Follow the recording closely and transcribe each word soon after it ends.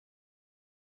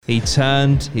He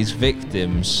turned his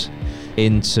victims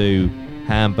into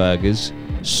hamburgers,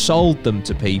 sold them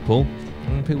to people,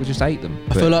 and people just ate them.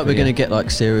 I feel like we're going to get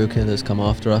like serial killers come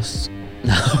after us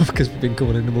now because we've been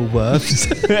calling them all worms.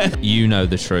 You know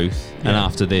the truth, and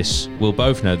after this, we'll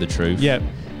both know the truth. Yep.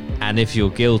 And if you're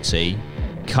guilty,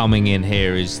 coming in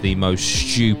here is the most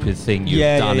stupid thing you've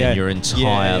done in your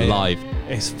entire life.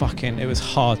 It was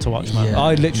hard to watch, man. Yeah.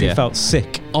 I literally felt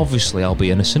sick. Obviously, I'll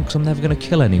be innocent because I'm never going to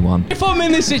kill anyone. If I'm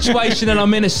in this situation and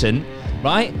I'm innocent,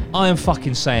 right, I am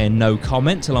fucking saying no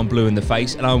comment till I'm blue in the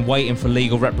face and I'm waiting for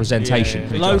legal representation.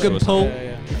 Yeah. Logan Joshua. Paul,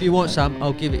 Yeah. if you want some,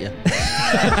 I'll give it you.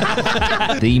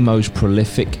 The most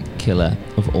prolific killer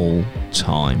of all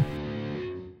time.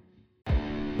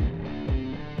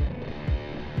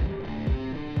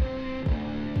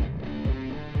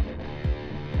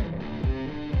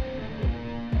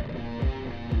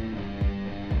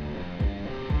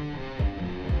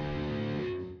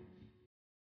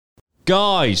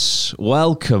 Guys,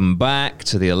 welcome back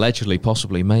to the Allegedly,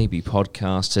 Possibly, Maybe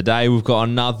podcast. Today we've got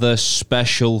another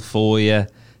special for you.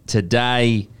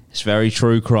 Today, it's very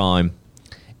true crime.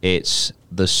 It's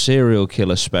the serial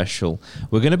killer special.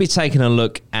 We're going to be taking a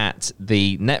look at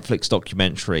the Netflix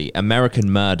documentary,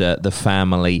 American Murder, The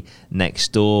Family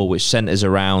Next Door, which centers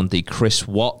around the Chris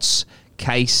Watts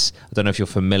case. I don't know if you're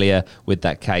familiar with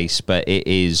that case, but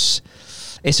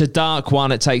it's a dark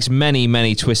one. It takes many,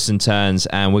 many twists and turns,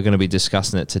 and we're going to be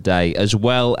discussing it today, as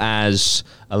well as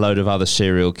a load of other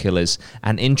serial killers.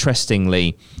 And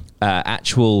interestingly,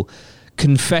 actual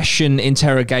confession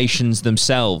interrogations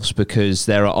themselves, because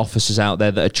there are officers out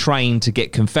there that are trained to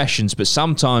get confessions, but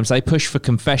sometimes they push for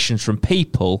confessions from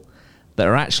people that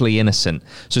are actually innocent.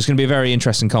 So it's going to be a very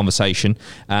interesting conversation.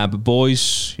 But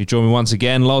boys, you join me once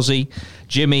again, Lozzie,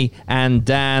 Jimmy, and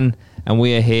Dan, and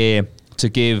we are here to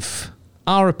give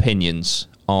our opinions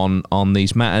on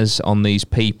these matters, on these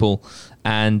people,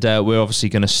 and we're obviously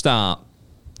going to start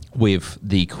with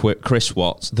the Chris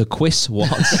Watts.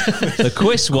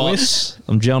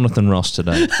 I'm Jonathan Ross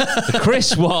today. The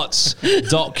Chris Watts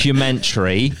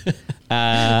documentary.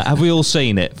 Have we all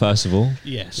seen it, first of all?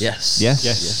 Yes.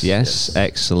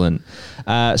 Excellent.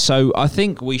 So I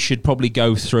think we should probably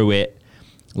go through it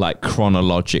like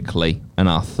chronologically and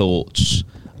our thoughts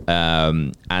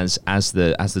as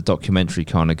the documentary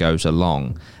kind of goes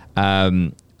along.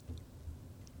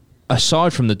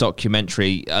 Aside from the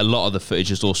documentary, a lot of the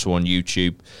footage is also on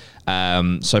YouTube.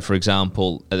 So, for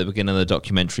example, at the beginning of the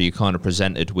documentary, you're kind of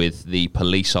presented with the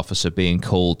police officer being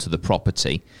called to the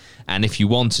property. And if you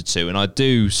wanted to, and I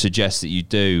do suggest that you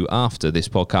do after this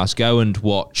podcast, go and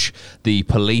watch the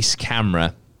police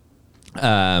camera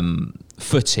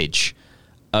footage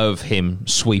of him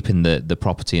sweeping the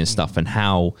property and stuff, and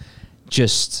how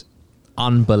just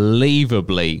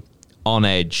unbelievably on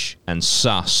edge and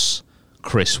sus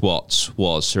Chris Watts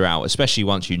was throughout, especially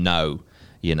once you know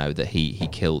that he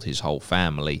killed his whole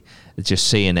family. Just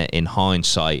seeing it in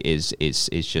hindsight is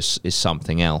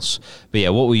something else. But yeah,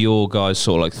 what were your guys'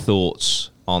 sort of like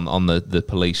thoughts on the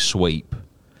police sweep?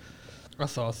 I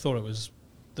thought it was,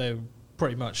 they were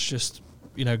pretty much just,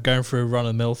 going through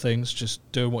run-of-the-mill things, just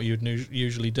doing what you'd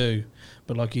usually do.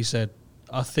 But like you said,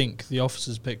 I think the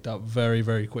officers picked up very,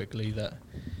 very quickly that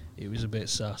it was a bit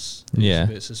sus. It was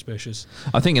a bit suspicious.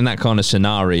 I think in that kind of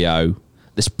scenario,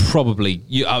 there's probably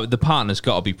the partner's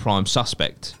got to be prime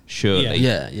suspect, surely.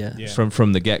 Yeah.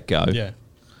 From the get-go. Yeah.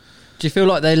 Do you feel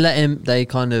like they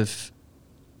kind of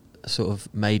sort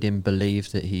of made him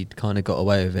believe that he'd kind of got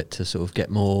away with it to sort of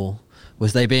get more?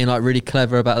 Was they being like really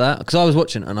clever about that? Because I was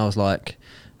watching it and I was like,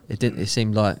 it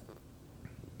seemed like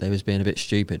they was being a bit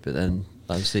stupid, but then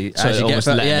obviously so they were like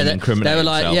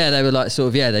sort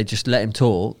of they just let him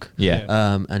talk.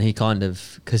 And he kind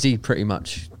of, because he pretty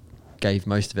much gave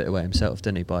most of it away himself,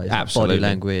 didn't he, by his body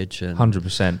language and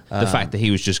 100%. The fact that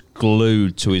he was just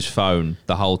glued to his phone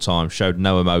the whole time showed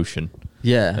no emotion.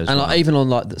 And like even on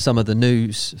like some of the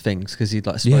news things, because he'd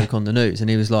like spoke on the news, and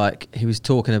he was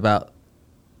talking about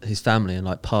his family and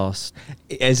like past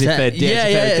as if they're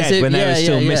dead, when they were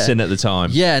still missing at the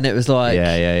time. And it was like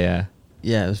it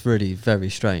was really very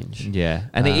strange.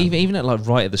 And even at like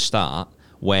right at the start,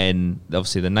 when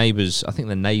obviously the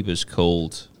neighbours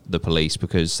called the police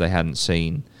because they hadn't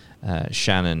seen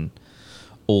Shannon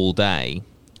all day,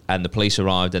 and the police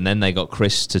arrived, and then they got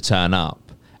Chris to turn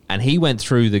up, and he went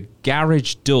through the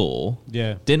garage door,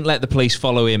 didn't let the police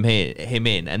follow him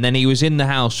in, and then he was in the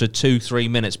house for 2-3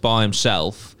 minutes by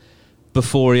himself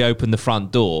before he opened the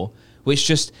front door, which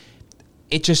just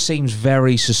seems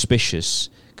very suspicious.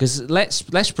 Because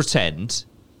let's pretend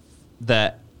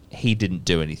that he didn't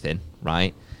do anything,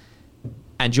 right?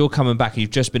 and you're coming back and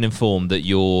you've just been informed that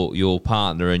your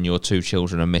partner and your 2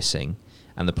 children are missing,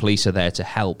 and the police are there to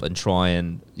help and try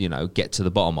and, get to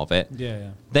the bottom of it.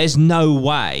 Yeah. There's no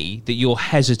way that you're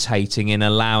hesitating in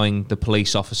allowing the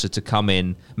police officer to come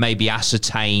in, maybe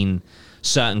ascertain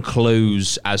certain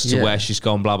clues as to where she's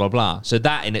gone, blah, blah, blah. So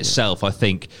that in itself, I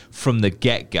think, from the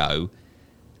get-go,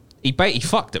 he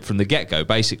fucked it from the get-go,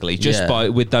 basically, just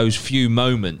with those few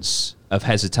moments of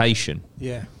hesitation.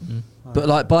 Yeah. But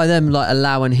like by them like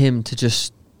allowing him to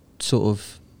just sort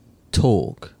of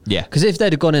talk. Yeah. Because if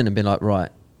they'd have gone in and been like, right,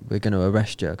 we're going to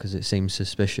arrest you because it seems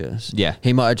suspicious. Yeah.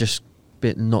 He might have just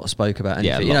not spoke about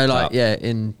anything. Up.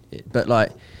 But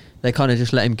like they kind of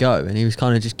just let him go, and he was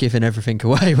kind of just giving everything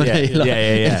away when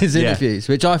in his interviews,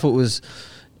 which I thought was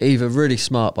either really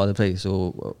smart by the police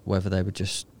or whether they were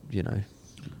just,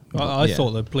 I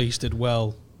thought the police did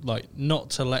well, like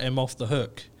not to let him off the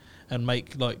hook and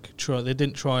make they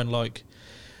didn't try and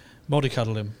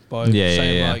mollycoddle him by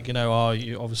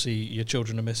saying obviously your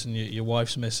children are missing, your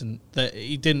wife's missing. That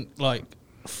he didn't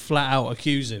flat out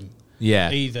accuse him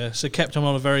either, so kept him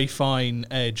on a very fine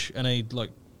edge, and he like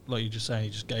you're just saying, he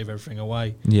just gave everything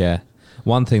away. Yeah.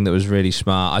 One thing that was really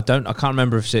smart, I can't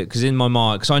remember if it, because in my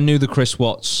mind, because I knew the Chris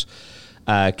Watts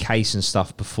case and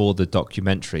stuff before the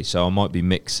documentary, so I might be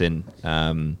mixing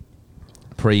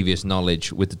previous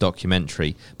knowledge with the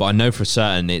documentary, but I know for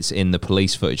certain it's in the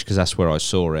police footage because that's where I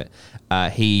saw it.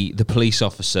 The police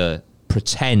officer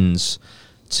pretends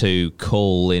to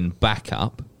call in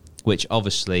backup, which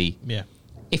obviously,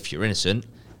 if you're innocent,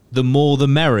 the more the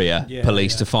merrier,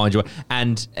 police to find you.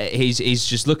 And he's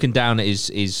just looking down at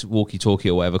his walkie-talkie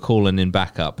or whatever, calling in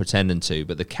backup, pretending to,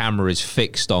 but the camera is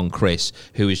fixed on Chris,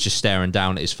 who is just staring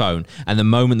down at his phone. And the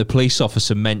moment the police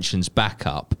officer mentions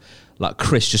backup,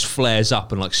 Chris just flares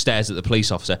up and stares at the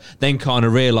police officer, then kind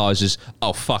of realises,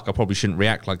 oh fuck, I probably shouldn't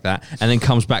react like that, and then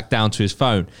comes back down to his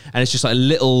phone. And it's just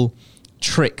little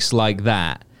tricks like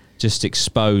that just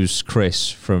expose Chris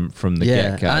from the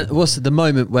get-go. And what's the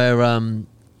moment where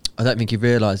I don't think he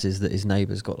realises that his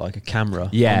neighbour's got a camera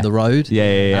on the road.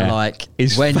 And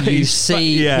his when face, you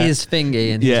see his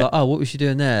thingy and he's like, oh, what was you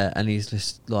doing there? And he's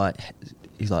just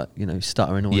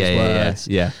stuttering all his words.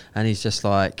 And he's just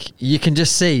you can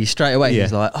just see straight away.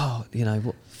 He's like, oh,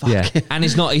 what, fuck. Yeah. And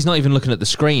he's not even looking at the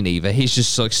screen either. He's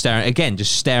just staring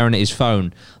at his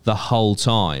phone the whole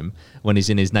time when he's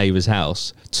in his neighbour's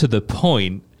house, to the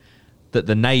point that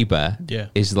the neighbour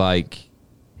is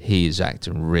he is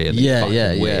acting really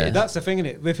fucking weird. That's the thing,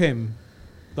 isn't it? With him,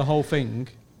 the whole thing,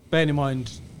 bearing in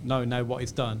mind knowing now what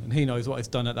he's done, and he knows what he's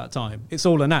done at that time, it's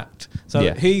all an act. So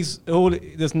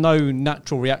there's no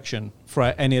natural reaction for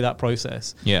any of that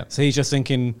process. Yeah. So he's just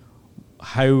thinking,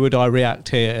 how would I react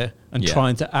here? And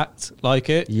trying to act like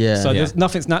it. Yeah. So there's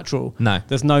nothing's natural. No.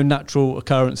 There's no natural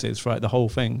occurrences throughout the whole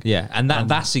thing. Yeah. And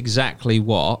that's exactly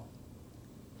what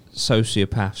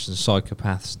sociopaths and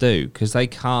psychopaths do, because they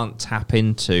can't tap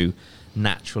into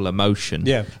natural emotion.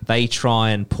 They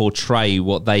try and portray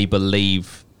what they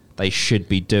believe they should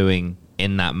be doing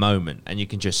in that moment, and you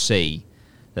can just see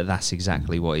that that's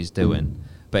exactly what he's doing.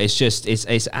 But it's just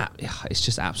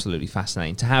absolutely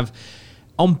fascinating to have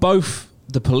on both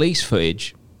the police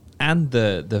footage and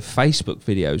the Facebook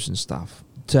videos and stuff,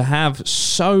 to have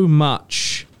so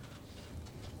much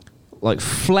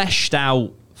fleshed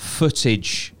out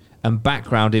footage and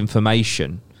background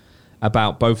information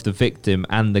about both the victim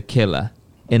and the killer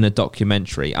in a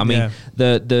documentary. I mean,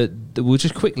 we'll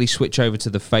just quickly switch over to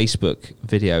the Facebook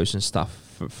videos and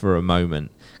stuff for a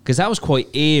moment, because that was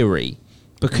quite eerie.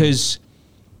 Because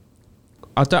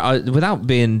I don't want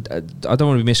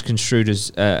to be misconstrued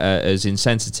as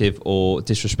insensitive or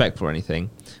disrespectful or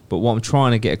anything, but what I'm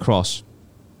trying to get across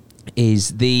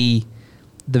is the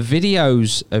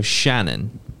videos of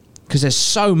Shannon, because there's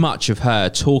so much of her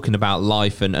talking about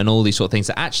life and all these sort of things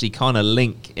that actually kind of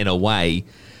link in a way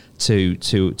to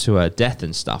her death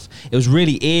and stuff. It was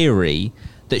really eerie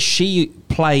that she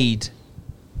played,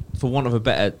 for want of a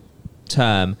better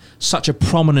term, such a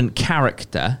prominent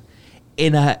character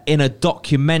in a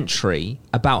documentary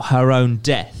about her own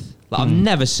death. I've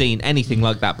never seen anything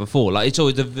like that before. It's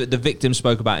always the victim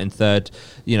spoke about in third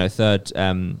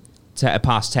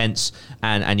past tense,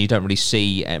 and you don't really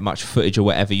see much footage or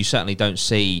whatever. You certainly don't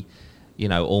see,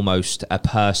 almost a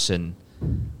person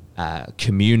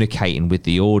communicating with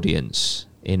the audience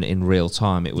in real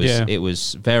time. It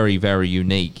was very, very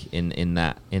unique in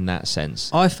that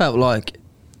sense. I felt like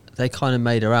they kind of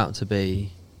made her out to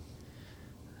be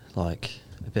a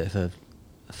bit of a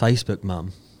Facebook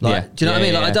mum. Do you know what I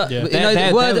mean? I don't.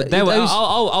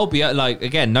 I'll be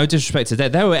again, no disrespect to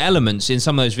that. There were elements in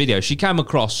some of those videos. She came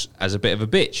across as a bit of a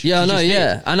bitch. Yeah, I know.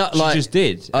 And she just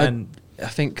did. I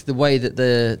think the way that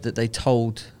they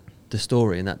told the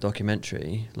story in that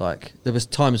documentary, like there was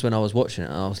times when I was watching it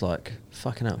and I was like,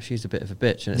 fucking hell, she's a bit of a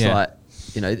bitch, and it's like,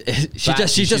 you know,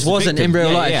 she just wasn't in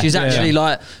real life. She's actually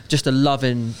like just a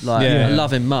loving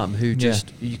mum who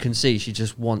just you can see she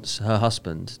just wants her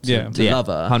husband to love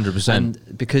her 100%.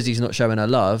 And because he's not showing her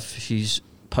love, she's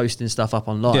posting stuff up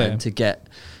online to get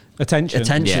attention.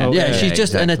 She's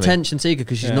just an attention seeker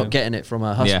because she's not getting it from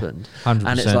her husband. 100%.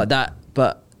 And it's like that,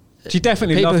 but she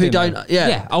definitely people loved who him, don't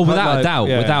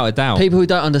without a doubt. People who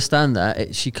don't understand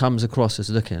that, she comes across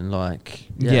as looking like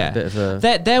a bit of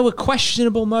a... There were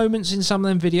questionable moments in some of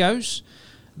them videos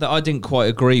that I didn't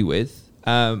quite agree with,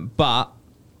 but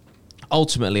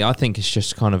ultimately I think it's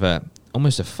just kind of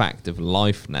almost a fact of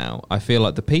life now. I feel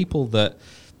like the people that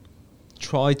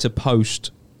try to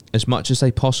post as much as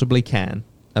they possibly can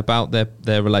about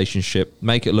their relationship,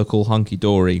 make it look all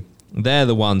hunky-dory, they're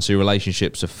the ones whose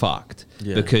relationships are fucked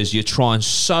because you're trying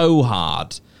so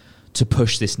hard to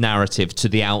push this narrative to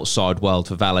the outside world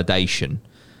for validation.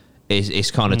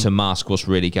 It's kind of to mask what's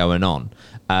really going on.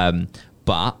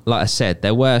 But like I said,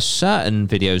 there were certain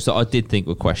videos that I did think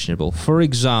were questionable. For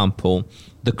example,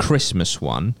 the Christmas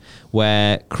one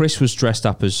where Chris was dressed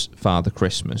up as Father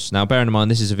Christmas. Now, bearing in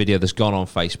mind, this is a video that's gone on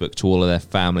Facebook to all of their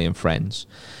family and friends.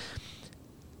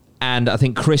 And I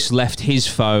think Chris left his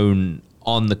phone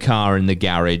on the car in the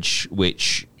garage,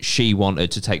 which she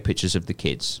wanted to take pictures of the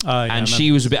kids. And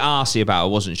she was a bit arsey about it,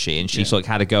 wasn't she? And she sort of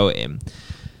had a go at him.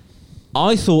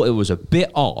 I thought it was a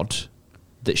bit odd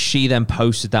that she then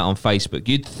posted that on Facebook.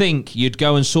 You'd think you'd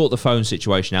go and sort the phone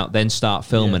situation out, then start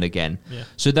filming again. Yeah.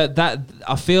 So that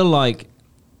I feel like,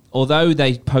 although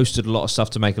they posted a lot of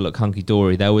stuff to make it look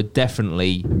hunky-dory, there were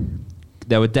definitely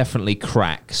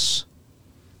cracks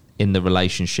in the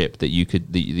relationship that you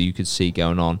could see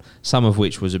going on, some of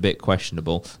which was a bit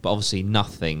questionable, but obviously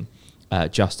nothing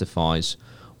justifies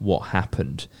what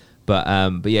happened. But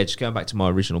yeah, just going back to my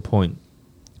original point,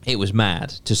 it was mad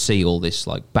to see all this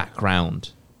like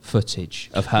background footage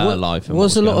of her life. And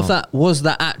was a lot of that, was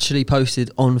that actually posted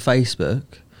on Facebook,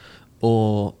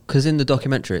 or because in the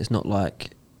documentary it's not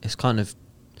like, it's kind of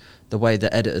the way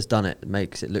the editor's done it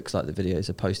makes it looks like the videos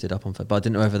are posted up on Facebook. But I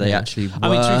didn't know whether they actually were. I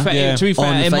mean, to be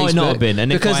fair, it might not have been.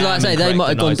 And because, like I say, they might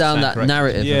have gone down that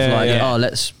narrative of like, oh,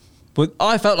 let's... But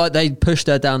I felt like they pushed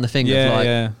her down the thing of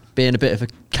like being a bit of a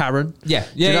Karen. Do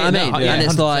you know what I mean? And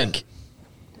it's 100%. Like...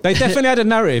 They definitely had a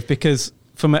narrative because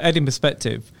from an editing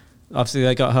perspective, obviously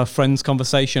they got her friend's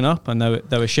conversation up and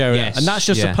they were sharing it. And that's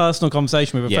just a personal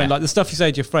conversation with a friend. Like the stuff you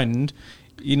say to your friend...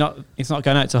 it's not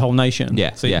going out to the whole nation.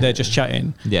 So they're just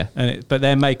chatting. But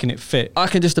they're making it fit. I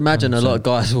can just imagine 100%. A lot of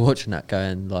guys were watching that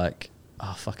going like,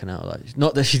 oh, fucking hell. Like,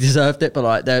 not that she deserved it, but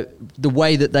like the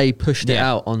way that they pushed it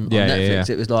out on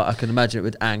Netflix, it was like, I can imagine it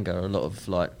would anger a lot of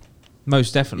like...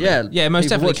 Most definitely. Yeah, most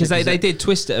definitely. Because they did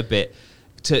twist it a bit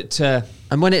to...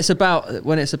 And when it's about,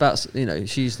 you know,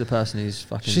 she's the person who's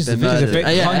fucking been murdered.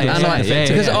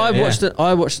 Because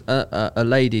I watched a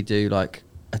lady do like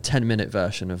a 10-minute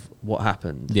version of what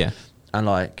happened. And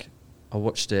like I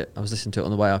watched it, I was listening to it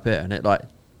on the way up here, and it like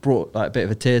brought like a bit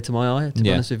of a tear to my eye, to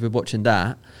be honest with you, watching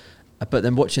that. But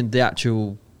then watching the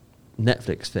actual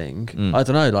Netflix thing, I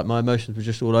don't know, like my emotions were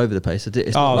just all over the place.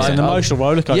 It's like, an emotional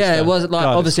roller coaster. Yeah, it was like,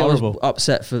 obviously I was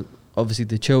upset for obviously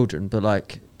the children, but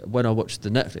like when I watched the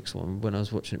Netflix one, when I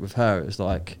was watching it with her, it was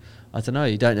like, I don't know,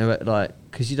 you don't know it, like,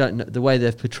 because you don't know the way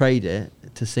they've portrayed it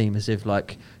to seem as if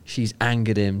like she's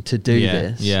angered him to do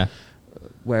this.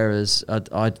 Whereas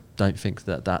I don't think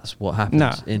that that's what happened.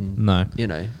 You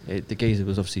know, the geezer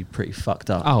was obviously pretty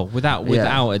fucked up. Oh, without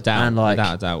a doubt, and like,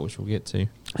 without a doubt, which we'll get to.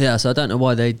 Yeah, so I don't know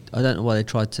why they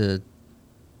tried to.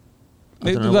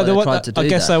 I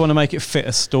guess they want to make it fit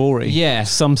a story. Yeah,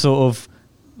 some sort of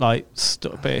like,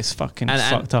 but it's fucking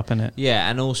fucked up, innit? Yeah,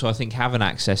 and also I think having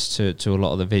access to a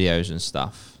lot of the videos and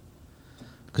stuff,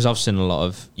 because I've seen a lot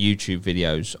of YouTube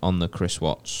videos on the Chris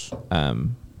Watts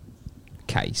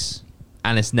case,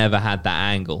 and it's never had that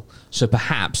angle. So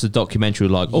perhaps the documentary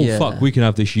was like, fuck, we can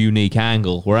have this unique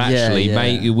angle where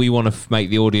actually we want to make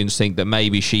the audience think that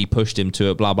maybe she pushed him to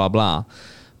it, blah blah blah.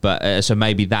 But so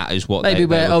maybe that is what they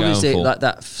were obviously going for. Like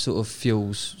that sort of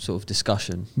fuels sort of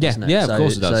discussion. Of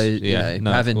course it does. So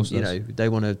you know, they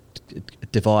want to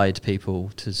divide people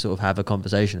to sort of have a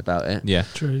conversation about it. Yeah,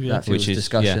 true. Yeah. That fuels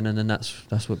discussion, and then that's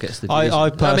what gets the views.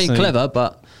 I mean, clever,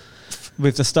 but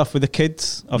with the stuff with the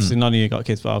kids, obviously none of you got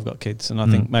kids, but I've got kids, and I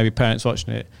think maybe parents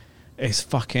watching it,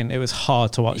 it was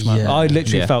hard to watch. Man, I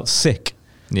literally felt sick.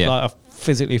 Yeah. Like, I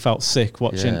physically felt sick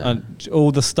watching and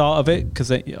all the start of it,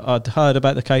 because I'd heard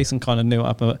about the case and kind of knew what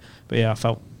happened, but I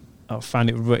felt I found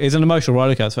it's an emotional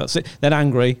rollercoaster. Then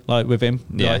angry, like with him,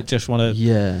 like just want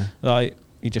to, like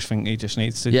you just think he just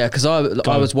needs to. Yeah, because I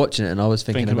was watching it and I was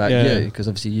thinking about you, because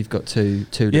obviously you've got two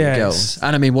little girls,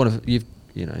 and I mean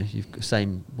you've got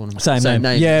same name.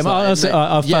 Yeah,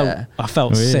 I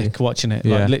felt sick watching it,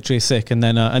 like literally sick, and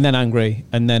then angry,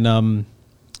 and then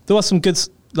there was some good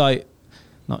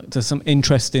there's some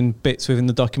interesting bits within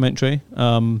the documentary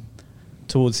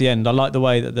towards the end. I like the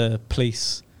way that the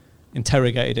police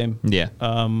interrogated him,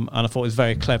 and I thought it was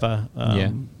very clever,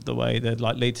 the way the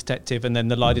lead detective and then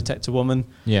the lie detector woman,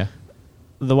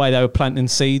 the way they were planting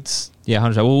seeds.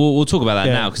 100%. We'll talk about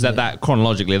that now, because that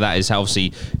chronologically, that is how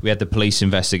obviously we had the police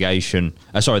investigation.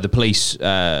 The police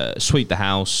sweep the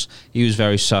house. He was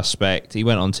very suspect. He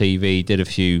went on TV, did a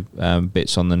few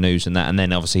bits on the news and that, and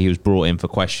then obviously he was brought in for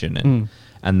questioning,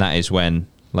 and that is when,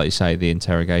 like you say, the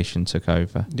interrogation took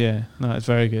over. Yeah, no, it's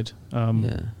very good.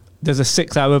 There's a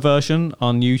 6-hour version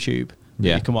on YouTube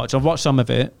that you can watch. I've watched some of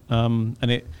it, and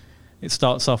it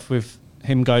starts off with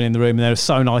him going in the room and they're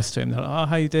so nice to him. They're like, "Oh,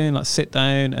 how you doing? Like, sit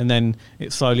down." And then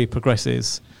it slowly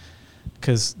progresses,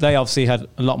 because they obviously had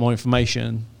a lot more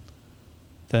information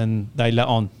than they let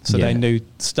on. So they knew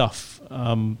stuff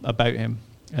about him,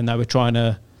 and they were trying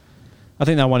to, I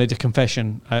think they wanted a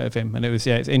confession out of him. And it was,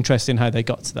 it's interesting how they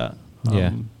got to that.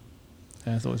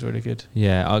 I thought it was really good.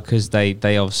 Yeah, because they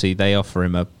obviously, they offer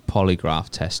him a polygraph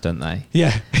test, don't they?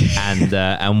 Yeah.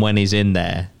 And when he's in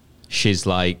there, she's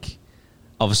like,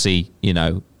 obviously, you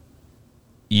know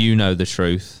the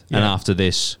truth, and after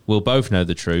this, we'll both know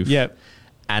the truth. Yep.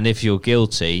 And if you're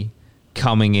guilty,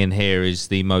 coming in here is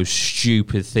the most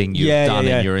stupid thing you've done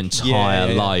in your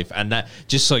entire life. And that,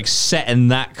 just like setting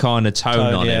that kind of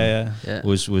tone on him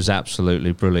was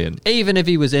absolutely brilliant. Even if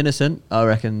he was innocent, I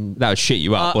reckon that would shit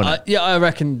you up, wouldn't it? I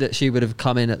reckon that she would have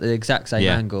come in at the exact same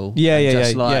angle.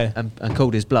 And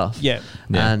called his bluff. Yeah.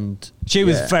 And she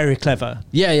was very clever.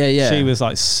 Yeah. She was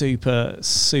like super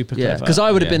clever. Because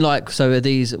I would have been like, so are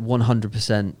these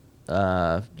 100%?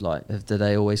 Do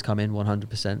they always come in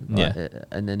 100%?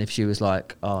 And then if she was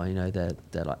like, oh, they're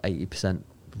like 80%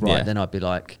 right, then I'd be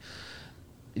like,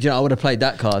 I would have played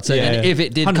that card. So then if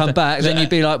it did 100%. Come back, then you'd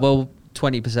be like, well,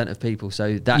 20% of people.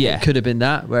 So that it could have been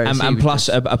that. Whereas and plus,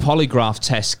 a polygraph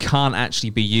test can't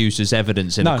actually be used as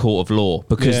evidence in a court of law,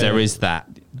 because there is that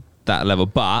level.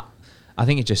 But I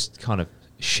think it just kind of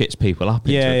shits people up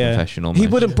into a confession almost. He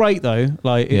wouldn't break though,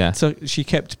 so she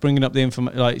kept bringing up the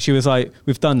information, like she was like,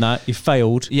 we've done that, you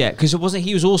failed. Because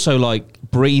he was also like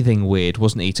breathing weird,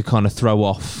 wasn't he, to kind of throw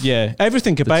off.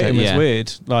 Everything about him was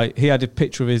weird. Like, he had a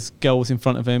picture of his girls in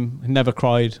front of him, he never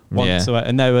cried once,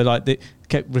 and they were like, they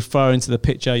kept referring to the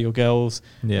picture, your girls,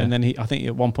 and then I think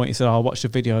at one point he said, I watched a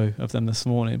video of them this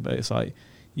morning, but it's like,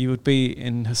 you would be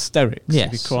in hysterics,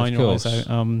 you'd be crying your eyes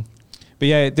out.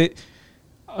 But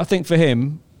I think for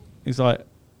him, he's like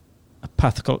a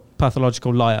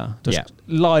pathological liar. Just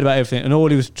lied about everything, and all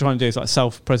he was trying to do is like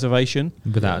self-preservation.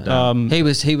 Without doubt, he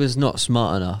was not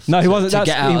smart enough. No, he wasn't.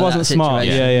 He wasn't smart.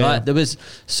 Like, there was,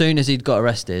 soon as he'd got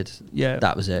arrested,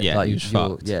 that was it. Like, you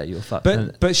were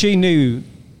fucked. But she knew,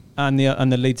 and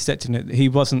the lead detective, he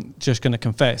wasn't just going to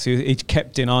confess. He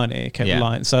kept denying it. He kept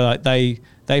lying. So like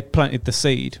they planted the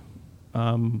seed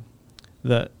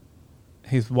that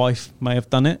his wife may have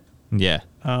done it.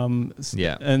 And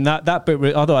that bit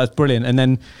I thought was brilliant. And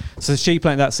then so she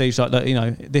planted that seed,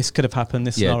 like, this could have happened,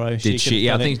 this scenario. Did she?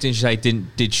 I think, didn't she say,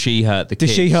 did she hurt the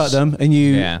kids? Did she hurt them? And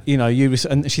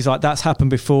and she's like, that's happened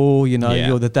before.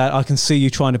 You're the dad. I can see you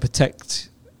trying to protect.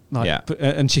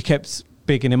 And she kept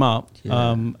bigging him up.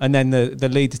 And then the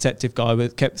lead detective guy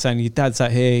kept saying, your dad's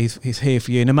out here, he's here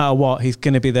for you, no matter what, he's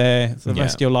going to be there for the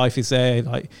rest of your life. He's there,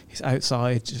 like, he's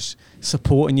outside just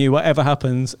supporting you, whatever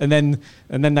happens. And then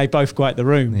they both go out the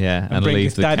room and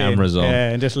leave the cameras on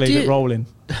and just leave it rolling.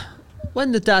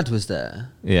 When the dad was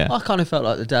there, I kind of felt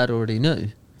like the dad already knew.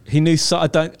 He knew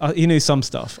he knew some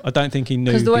stuff. I don't think he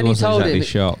knew, because the way he told exactly him,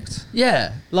 shocked.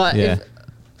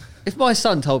 If my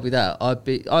son told me that,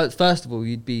 first of all,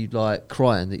 you'd be like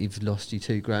crying that you've lost your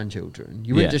 2 grandchildren.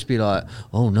 You wouldn't just be like,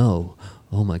 oh no,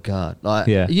 oh my God. Like,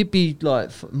 you'd be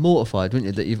like mortified, wouldn't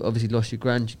you, that you've obviously lost your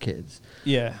grandkids.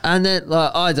 And then,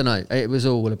 like, I don't know, it was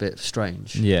all a bit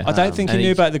strange. I don't think he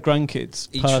knew about the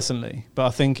grandkids personally, but I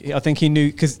think he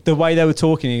knew, because the way they were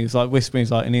talking, he was like whispering,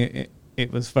 and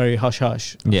it was very hush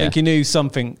hush. I think he knew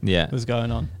something was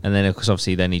going on. And then, of course,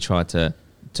 obviously, then he tried to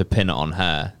pin it on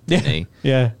her, didn't he?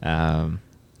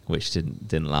 Which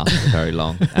didn't last very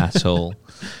long at all.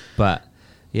 But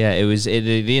it was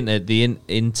the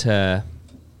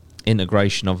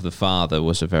integration of the father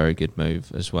was a very good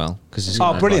move as well, because it's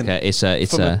brilliant. Like it's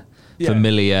a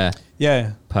familiar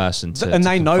Yeah. person to And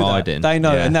they to know confide that. in. They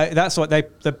know. Yeah. And that's what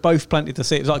they're both planted to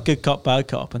see. It was like good cop, bad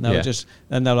cop. And they were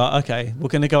and they're like, okay, we're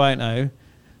going to go out now.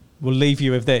 We'll leave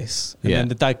you with this. And then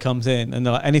the dad comes in and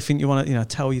they're like, anything you want to,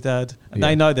 tell your dad. And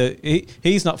they know that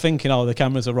he's not thinking, oh, the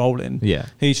cameras are rolling. Yeah.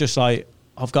 He's just like,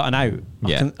 I've got an out.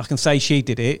 Yeah. I can say she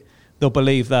did it. They'll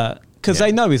believe that. Because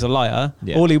they know he's a liar.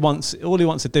 Yeah. All he wants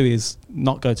to do is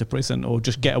not go to prison or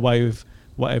just get away with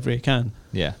whatever he can.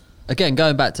 Yeah. Again,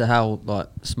 going back to how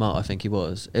smart I think he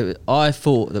was, I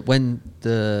thought that when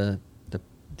the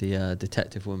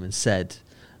detective woman said,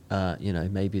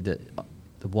 maybe that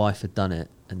the wife had done it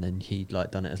and then he'd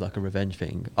done it as a revenge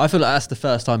thing, I feel like that's the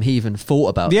first time he even thought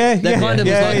about it. Yeah, There kind of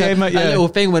was a little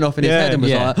thing went off in his head and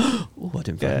was like, oh, I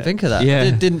didn't fucking think of that.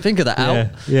 Yeah. Didn't think of that out.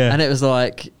 Yeah. And it was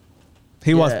like,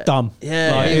 He was dumb.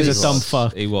 Yeah, he was a dumb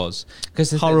fuck. He was.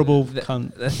 Because Horrible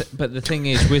cunt. But the thing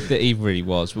is, with the he really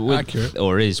was, but with, Accurate.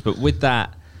 or is, but with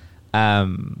that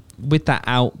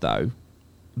out though,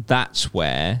 that's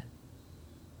where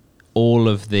all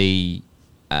of the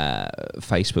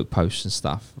Facebook posts and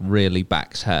stuff really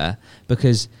backs her,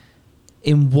 because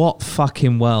in what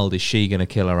fucking world is she going to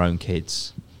kill her own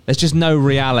kids? There's just no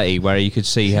reality where you could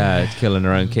see her killing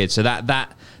her own kids. So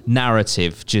that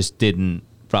narrative just didn't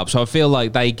rub. So I feel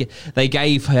like they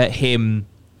gave him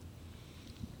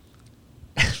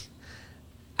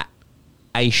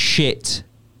a shit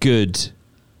good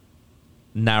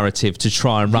narrative to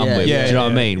try and run with. Do you know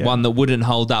what I mean? Yeah. One that wouldn't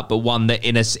hold up, but one that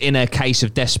in a case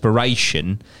of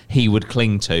desperation he would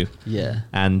cling to. yeah.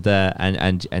 And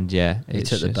yeah, He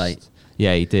took the bait.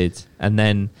 Yeah, he did. And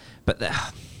then, but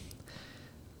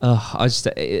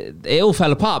it all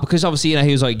fell apart because obviously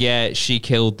he was like, yeah, she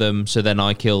killed them, so then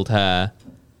I killed her.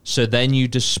 So then you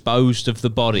disposed of the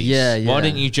bodies. Yeah. Why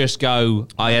didn't you just go,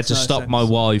 I had to no stop sense. my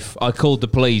wife. I called the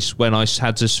police when I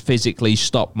had to physically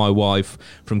stop my wife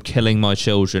from killing my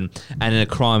children. And in a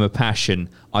crime of passion,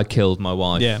 I killed my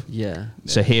wife. Yeah. Yeah.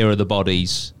 So here are the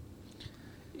bodies.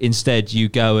 Instead, you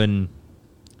go and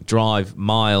drive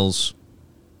miles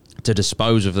to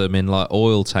dispose of them in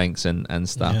oil tanks and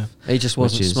stuff. Yeah. He just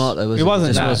wasn't smart though, was he? He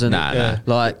wasn't. Just Nah, wasn't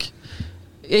nah.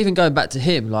 Even going back to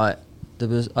him, I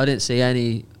didn't see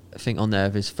anything on there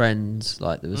of his friends.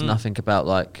 There was nothing about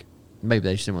maybe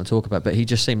they just didn't want to talk about it, but he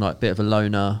just seemed like a bit of a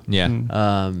loner.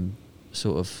 Yeah.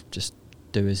 Sort of just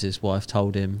do as his wife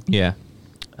told him. Yeah.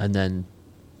 And then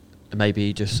maybe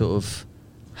he just sort of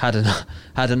had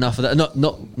enough of that.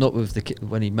 Not with the kid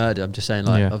when he murdered. I'm just saying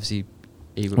obviously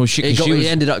he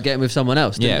ended up getting with someone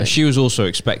else. Didn't he? She was also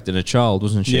expecting a child,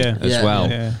 wasn't she? Yeah. As Yeah. well,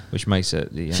 Yeah. which makes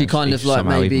it. She kind of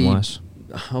somehow maybe. even worse.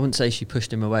 I wouldn't say she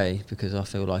pushed him away because I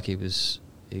feel like he was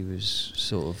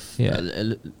sort of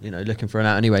looking for an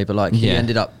out anyway. But he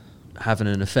ended up having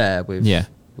an affair with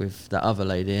that other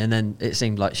lady, and then it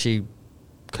seemed like she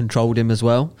controlled him as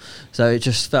well. So it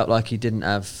just felt like he didn't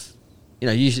have.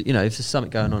 Usually, if there's something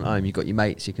going on at home, you've got your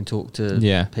mates, you can talk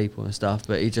to people and stuff.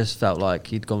 But he just felt like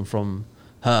he'd gone from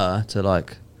her to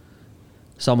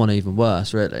someone even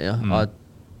worse, really.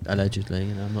 Allegedly,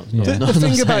 I'm not. The not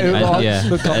thing saying about it, that.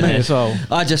 that got me as well.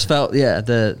 I just felt,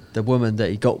 the woman that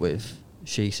he got with,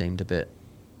 she seemed a bit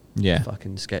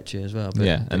fucking sketchy as well. But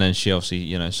And then she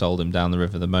obviously, sold him down the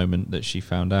river the moment that she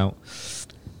found out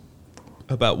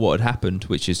about what had happened,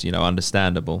 which is,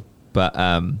 understandable. But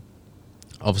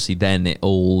obviously then it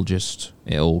all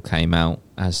came out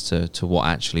as to what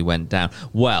actually went down.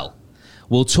 Well,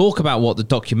 we'll talk about what the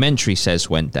documentary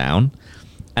says went down.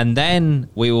 And then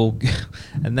we'll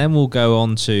go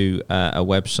on to a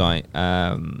website.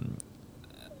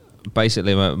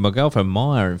 Basically, my girlfriend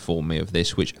Maya informed me of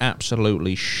this, which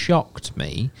absolutely shocked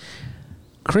me.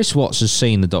 Chris Watts has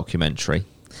seen the documentary,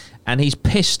 and he's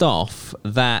pissed off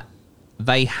that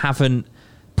they haven't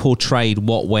portrayed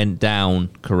what went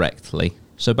down correctly.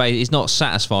 So he's not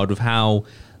satisfied with how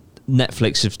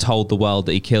Netflix have told the world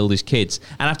that he killed his kids.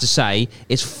 And I have to say,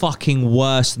 it's fucking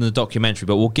worse than the documentary,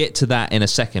 but we'll get to that in a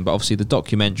second. But obviously the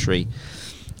documentary,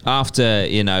 after,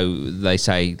 they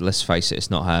say, let's face it,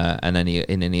 it's not her, and then he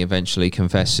eventually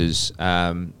confesses,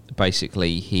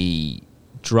 basically he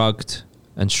drugged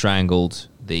and strangled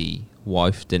the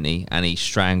wife, didn't he? And he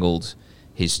strangled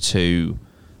his 2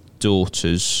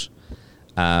 daughters,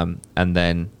 and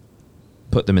then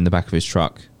put them in the back of his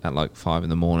truck at 5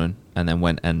 a.m, and then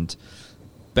went and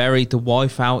buried the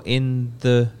wife out in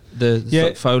the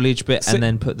foliage bit, and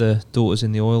then put the daughters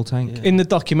in the oil tank. In the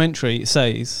documentary, it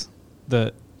says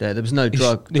that there was no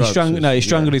drug. He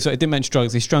strangled his. It didn't mention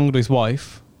drugs. He strangled his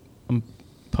wife and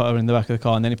put her in the back of the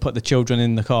car, and then he put the children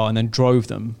in the car and then drove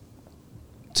them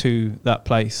to that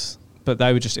place. But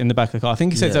they were just in the back of the car. I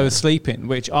think he said they were sleeping,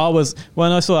 which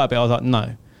when I saw that bit, I was like,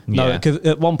 no. No, because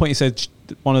at one point he said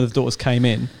one of the daughters came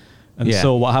in and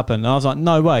saw what happened. And I was like,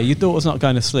 no way, your daughter's not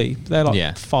going to sleep. They're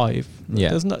like 5.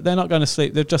 Yeah. They're not going to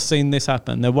sleep. They've just seen this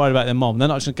happen. They're worried about their mom. They're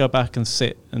not just going to go back and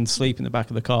sit and sleep in the back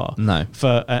of the car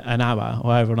for an hour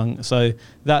or however long. So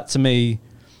that to me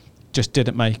just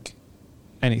didn't make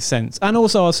any sense. And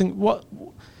also I was thinking,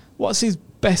 what's his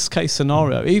best case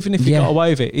scenario? Even if he got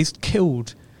away with it, he's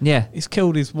killed. Yeah. He's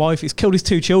killed his wife. He's killed his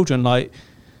 2 children. Like,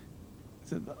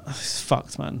 it's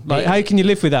fucked, man. Like, how can you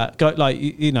live with that? Go, like,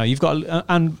 you know, you've got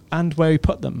and where he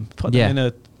put them in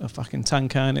a fucking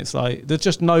tanker, and it's like there's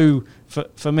just no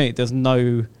for me. There's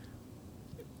no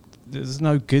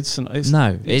good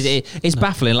scenario. It's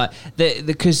baffling. Like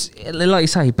because, like you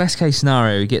say, best case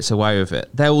scenario, he gets away with it.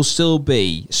 There will still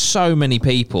be so many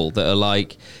people that are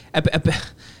like a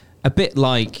bit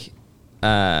like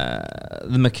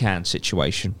the McCann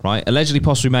situation, right? Allegedly,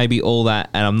 possibly, maybe all that,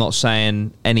 and I'm not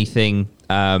saying anything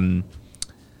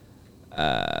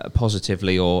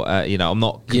positively or I'm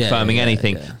not confirming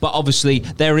anything. But obviously,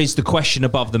 there is the question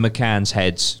above the McCann's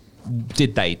heads: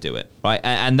 did they do it, right?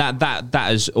 And that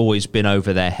has always been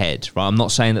over their head, right? I'm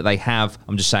not saying that they have.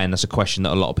 I'm just saying that's a question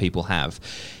that a lot of people have.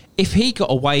 If he got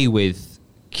away with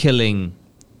killing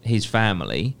his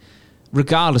family,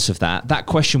 regardless of that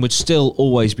question would still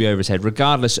always be over his head,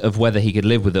 regardless of whether he could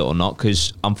live with it or not,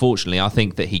 because unfortunately I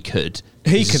think that he could.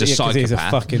 He could, because he's a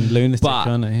fucking lunatic,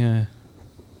 isn't he? Yeah.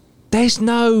 There's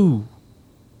no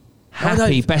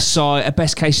happy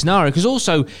best case scenario, because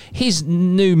also his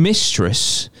new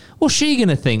mistress, what's she going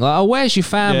to think? Like, oh, where's your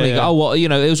family? Yeah. Oh, well,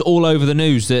 it was all over the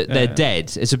news that they're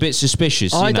dead. It's a bit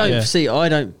suspicious. I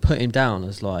don't put him down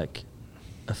as like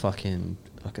a fucking...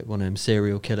 like one of them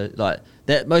serial killers. Like,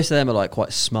 most of them are like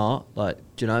quite smart. Like,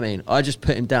 do you know what I mean? I just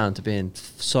put him down to being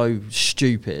so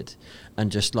stupid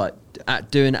and just like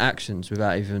doing actions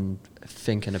without even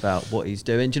thinking about what he's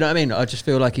doing. Do you know what I mean? I just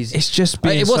feel like it's just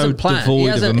being it wasn't so planned.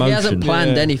 devoid of emotion. He hasn't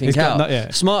planned anything out.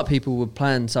 Not, Smart people would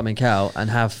plan something out and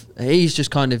he's just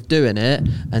kind of doing it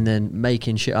and then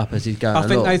making shit up as he's going along. I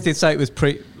think they did say it was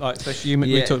especially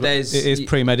we talked about it is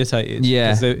premeditated.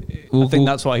 Yeah. I think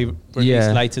that's why he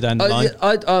released later down the line.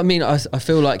 I mean, I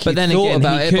feel like he thought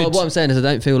about it, but what I'm saying is I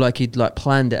don't feel like he'd like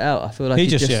planned it out. I feel like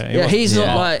he's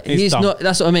not.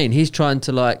 That's what I mean. He's trying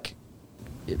to like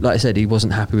I said, he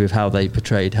wasn't happy with how they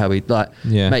portrayed how he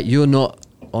mate, you're not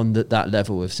on that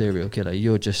level of serial killer.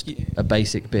 You're just a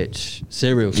basic bitch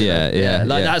serial killer.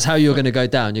 That's how you're going to go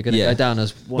down. You're going to go down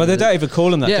as one. But they don't even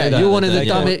call him that. Yeah, you're one of the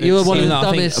dumbest. You're one of the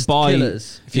dumbest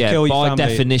killers. If you kill your family,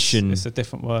 definition, it's a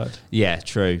different word. Yeah,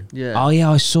 true. Yeah. Oh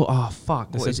yeah, I saw. Oh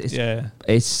fuck. What is it?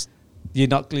 It's you're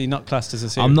not classed as a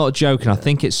serial. I'm not joking. I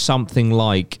think it's something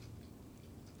like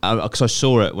because I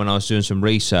saw it when I was doing some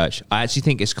research. I actually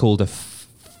think it's called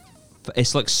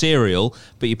it's like serial,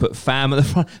 but you put fam at the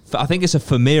front. I think it's a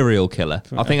familial killer.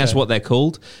 I think that's what they're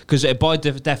called, because by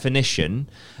definition,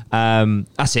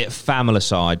 that's it.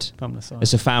 Familicide.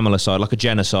 It's a familicide, like a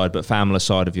genocide, but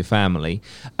familicide of your family.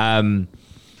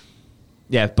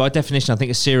 Yeah, by definition, I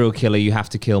think a serial killer, you have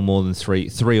to kill more than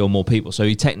three or more people. So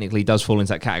he technically does fall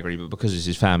into that category, but because it's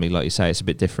his family, like you say, it's a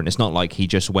bit different. It's not like he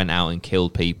just went out and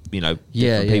killed people,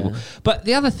 different people. But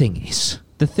the other thing is,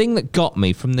 the thing that got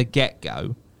me from the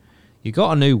get-go, you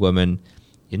got a new woman,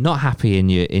 you're not happy in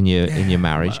your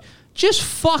marriage, just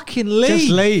fucking leave. Just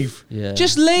leave. Yeah.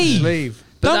 Just leave.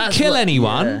 Don't kill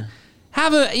anyone. Yeah.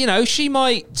 Have a, she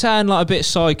might turn like a bit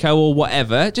psycho or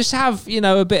whatever. Just have,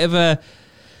 a bit of an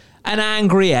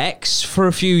angry ex for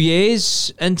a few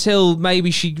years until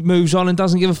maybe she moves on and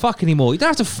doesn't give a fuck anymore. You don't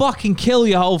have to fucking kill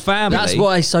your whole family. That's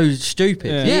why he's so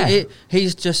stupid. Yeah.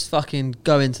 He's just fucking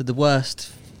going to the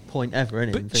worst point ever,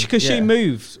 isn't it? Because she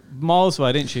moved miles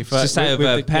away, didn't she? To stay with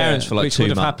her parents for like 2 months. Which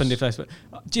would have happened if they...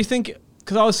 Do you think...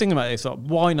 Because I was thinking about this, like,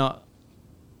 why not...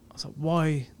 I was like,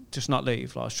 why just not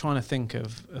leave? Like, I was trying to think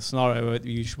of a scenario where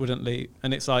you just wouldn't leave.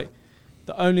 And it's like,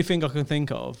 the only thing I can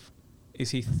think of is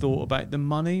he thought about the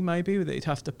money, maybe, that he'd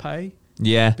have to pay.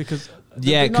 Yeah. Because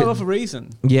there'd be no other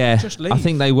reason. Yeah. Just leave. I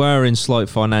think they were in slight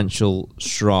financial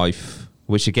strife,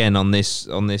 which again, on this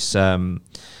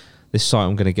site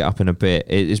I'm going to get up in a bit,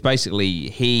 is basically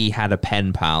he had a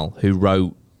pen pal who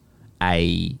wrote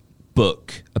a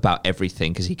book about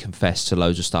everything because he confessed to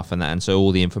loads of stuff and that, and so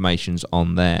all the information's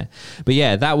on there. But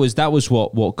yeah, that was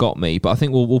what got me. But I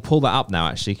think we'll pull that up now.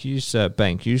 Actually, can you just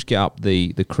Ben? Can you just get up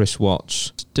the Chris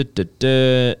Watts?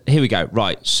 Here we go.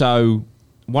 Right. So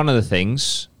one of the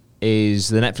things is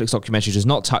the Netflix documentary does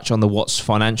not touch on the Watts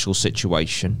financial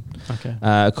situation. Okay.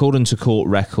 According to court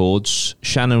records,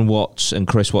 Shannon Watts and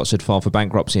Chris Watts had filed for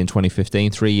bankruptcy in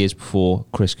 2015, 3 years before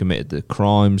Chris committed the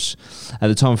crimes. At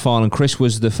the time of filing, Chris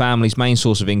was the family's main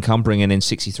source of income, bringing in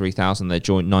 $63,000, their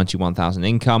joint $91,000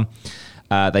 income.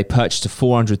 They purchased a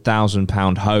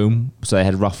 £400,000 home, so they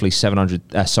had roughly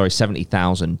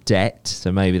 $70,000 debt.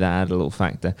 So maybe that had a little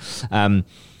factor.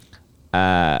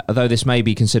 Although this may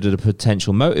be considered a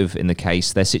potential motive in the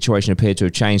case, their situation appeared to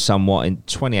have changed somewhat in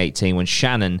 2018 when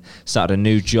Shannon started a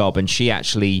new job and she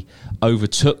actually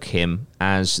overtook him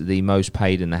as the most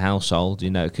paid in the household. You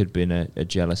know, it could have been a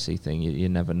jealousy thing. You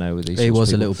never know with these. He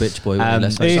was a people. little bitch boy.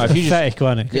 He's pathetic,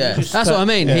 wasn't he? Yeah, that's what I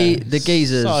mean. Yeah. The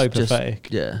geezer's So just, pathetic.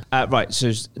 yeah. Right, so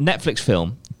Netflix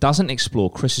film doesn't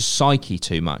explore Chris's psyche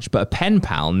too much, but a pen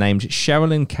pal named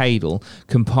Sherilyn Cadle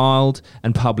compiled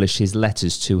and published his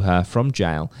letters to her from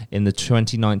jail in the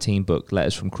 2019 book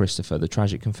Letters from Christopher, The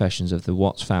Tragic Confessions of the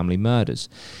Watts Family Murders.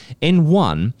 In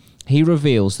one, he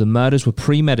reveals the murders were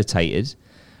premeditated,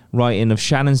 writing of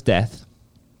Shannon's death,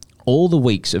 all the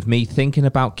weeks of me thinking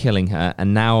about killing her,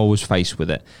 and now I was faced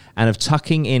with it, and of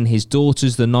tucking in his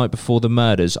daughters the night before the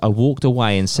murders, I walked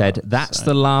away and said, that's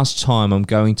the last time I'm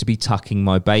going to be tucking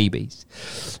my babies.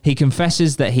 He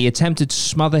confesses that he attempted to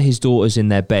smother his daughters in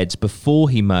their beds before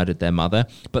he murdered their mother,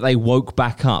 but they woke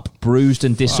back up, bruised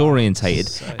and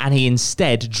disorientated, and he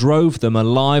instead drove them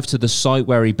alive to the site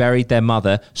where he buried their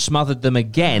mother, smothered them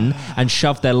again, and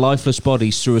shoved their lifeless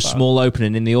bodies through a small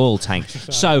opening in the oil tank.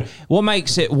 So what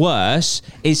makes it worse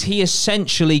is he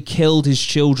essentially killed his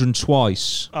children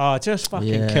twice. Oh, just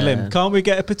fucking kill him. Can't we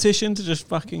get a petition to just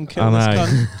fucking kill I this know.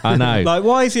 cunt? I know. Like,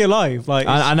 why is he alive? Like,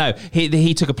 I know.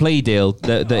 He took a plea deal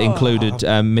that included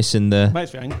missing the...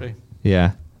 makes me angry.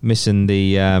 Yeah, missing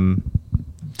the...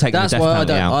 taking That's the death why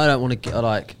penalty out. I don't want to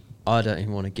like. I don't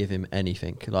even want to give him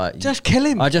anything. Like, Just kill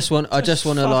him. I just want to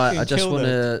fucking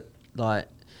kill like.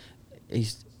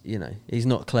 He's he's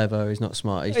not clever. He's not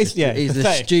smart. He's He's- yeah, he's the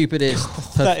pathetic. stupidest,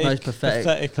 most pathetic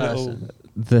pathetic person.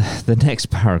 The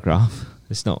next paragraph,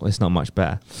 it's not much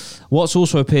better. Watts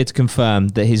also appeared to confirm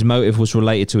that his motive was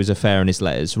related to his affair in his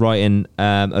letters, writing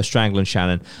of strangling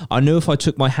Shannon. I knew if I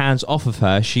took my hands off of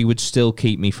her, she would still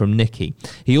keep me from Nikki.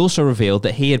 He also revealed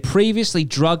that he had previously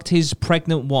drugged his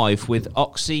pregnant wife with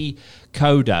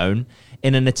oxycodone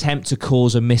in an attempt to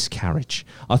cause a miscarriage.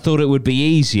 I thought it would be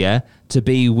easier to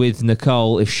be with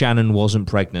Nicole if Shannon wasn't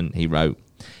pregnant, he wrote.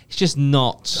 It's just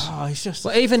not... Oh, he's just.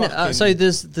 Well, even fucking- so,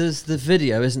 there's the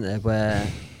video, isn't there, where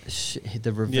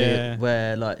the reveal, Yeah.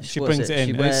 where like She what's brings it She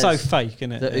in. And it's so wears fake,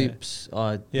 isn't it? The Yeah. oops,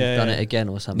 I've Yeah, done yeah. it again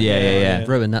or something. Yeah.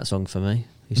 Ruined that song for me.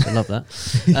 Used to love that.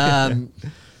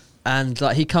 And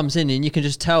like he comes in and you can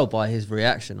just tell by his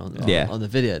reaction on the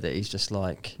video that he's just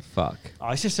like, Fuck.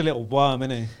 Oh, he's just a little worm,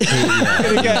 isn't he?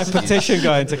 Gonna get a petition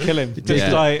going to kill him.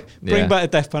 Just like bring back the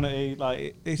death penalty.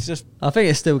 Like it's just. I think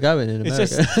it's still going in America.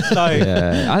 It's just like.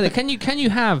 Yeah. Can you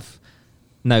have...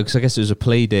 No, because I guess it was a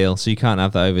plea deal, so you can't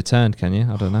have that overturned, can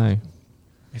you? I don't know.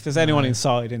 If there's anyone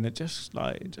inside in it, just.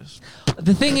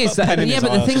 The thing is that... pen in Yeah, his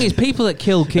but the ass. thing is, people that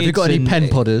kill kids... Have you got any and- pen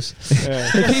podders? Yeah.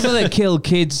 The people that kill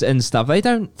kids and stuff, they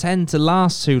don't tend to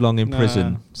last too long in Nah.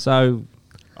 prison. So...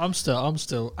 I'm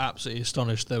still absolutely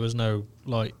astonished. There was no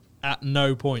at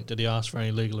no point did he ask for any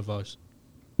legal advice.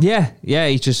 Yeah,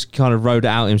 he just kind of wrote it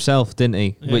out himself, didn't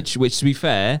he? Yeah. Which, to be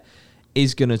fair,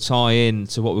 is going to tie in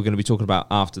to what we're going to be talking about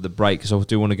after the break, because I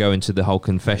do want to go into the whole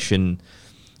confession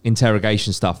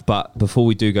interrogation stuff. But before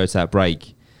we do go to that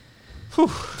break,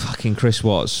 fucking Chris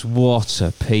Watts, what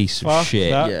a piece of Fuck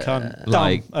shit. that Yeah. cunt.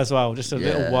 Like- Dumb as well, just a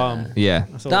little worm. Yeah.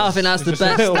 That's all. I think that's It's the just a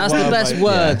best. little That's the worm, best mate.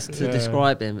 words Yeah. to Yeah.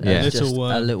 describe him. Yeah. As Little just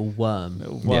worm. a little worm.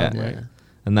 Little worm, Yeah. mate.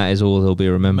 And that is all he'll be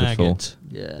remembered Maggot.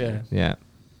 Yeah. Yeah. for. Yeah.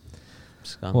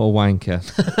 Scum. What a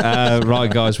wanker.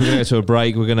 Right, guys, we're going to go to a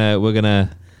break. We're gonna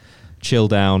chill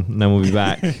down, and then we'll be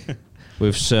back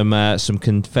with some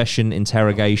confession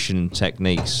interrogation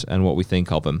techniques and what we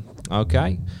think of them.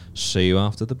 Okay, see you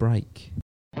after the break.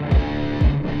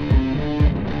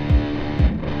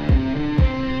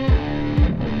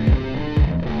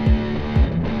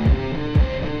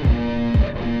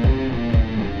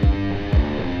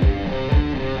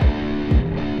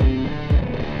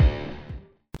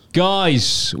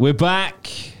 Guys, we're back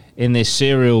in this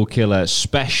serial killer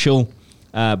special,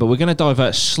 but we're going to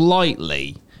divert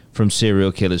slightly from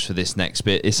serial killers for this next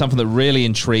bit. It's something that really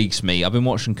intrigues me. I've been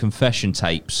watching confession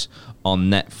tapes on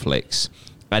Netflix,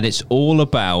 and it's all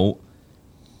about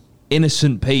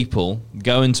innocent people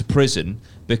going to prison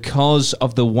because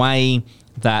of the way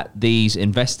that these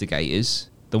investigators,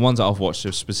 the ones that I've watched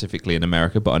are specifically in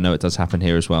America, but I know it does happen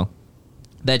here as well,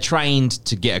 They're trained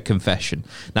to get a confession.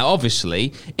 Now,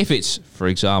 obviously, if it's, for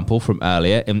example, from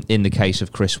earlier, in the case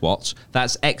of Chris Watts,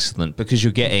 that's excellent because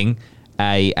you're getting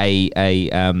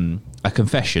a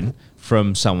confession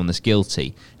from someone that's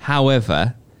guilty.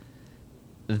 However,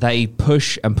 they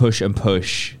push and push and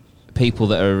push people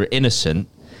that are innocent,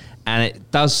 and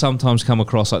it does sometimes come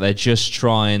across like they're just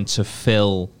trying to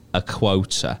fill a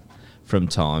quota from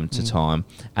time to time.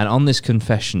 And on this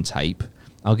confession tape,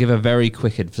 I'll give a very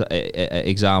quick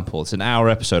example. It's an hour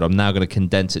episode. I'm now going to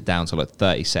condense it down to like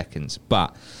 30 seconds.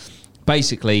 But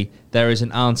basically, there is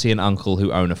an auntie and uncle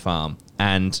who own a farm,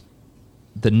 and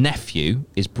the nephew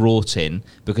is brought in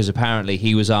because apparently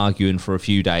he was arguing for a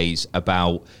few days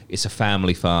about it's a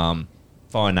family farm,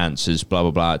 finances, blah,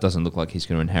 blah, blah. It doesn't look like he's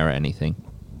going to inherit anything.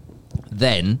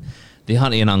 Then the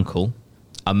auntie and uncle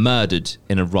are murdered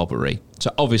in a robbery.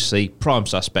 So obviously, prime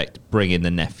suspect, bring in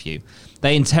the nephew.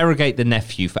 They interrogate the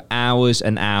nephew for hours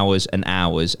and hours and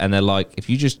hours, and they're like, if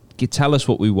you just tell us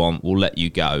what we want, we'll let you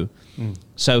go.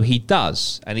 So he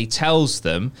does, and he tells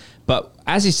them, but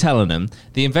as he's telling them,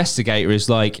 the investigator is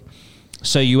like,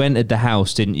 so you entered the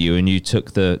house, didn't you, and you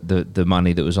took the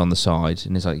money that was on the side?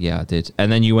 And he's like, yeah, I did.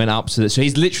 And then you went up to so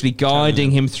he's literally guiding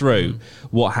him through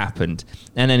what happened,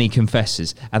 and then he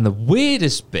confesses. And the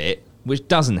weirdest bit, which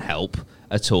doesn't help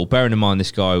at all, bearing in mind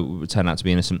this guy would turn out to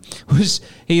be innocent, was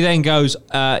he then goes,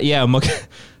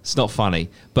 it's not funny,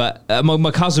 but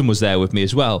my cousin was there with me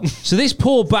as well. So this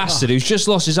poor bastard who's just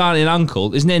lost his aunt and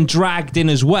uncle is then dragged in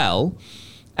as well,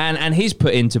 and he's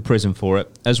put into prison for it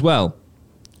as well.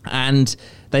 And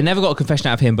they never got a confession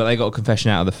out of him, but they got a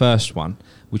confession out of the first one,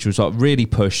 which was like really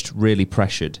pushed, really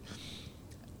pressured.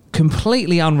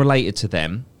 Completely unrelated to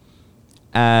them,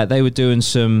 they were doing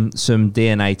some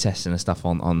DNA testing and stuff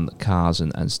on cars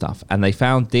and stuff, and they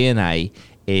found DNA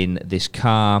in this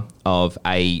car of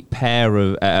a pair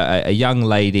of a young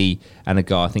lady and a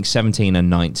guy, I think 17 and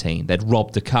 19. They'd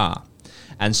robbed the car,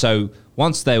 and so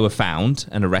once they were found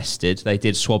and arrested, they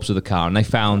did swabs of the car, and they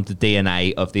found the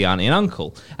DNA of the auntie and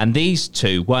uncle, and these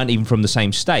two weren't even from the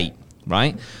same state,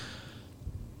 right?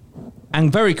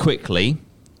 And very quickly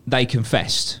they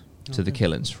confessed to the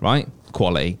killings, right?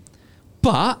 Quality.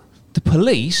 But the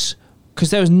police, because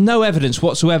there was no evidence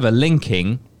whatsoever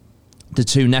linking the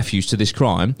two nephews to this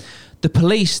crime, the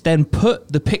police then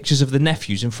put the pictures of the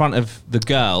nephews in front of the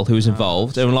girl who was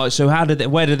involved, and were like, so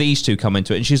where did these two come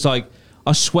into it? And she's like,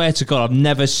 I swear to God, I've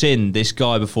never seen this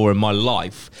guy before in my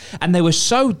life. And they were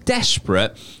so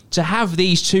desperate to have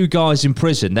these two guys in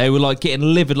prison. They were like getting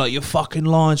livid, like, you're fucking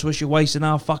lying to us, you're wasting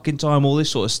our fucking time, all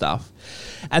this sort of stuff.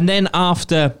 And then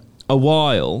after a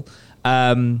while,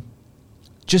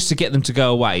 just to get them to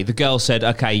go away, the girl said,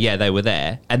 okay, yeah, they were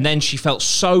there. And then she felt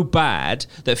so bad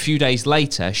that a few days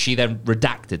later, she then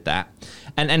redacted that.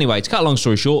 And anyway, to cut a long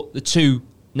story short, the two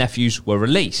nephews were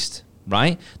released,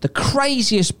 right? The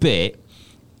craziest bit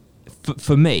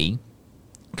for me,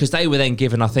 because they were then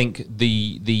given, I think the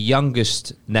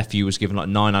youngest nephew was given like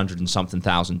 $900 and something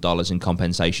thousand in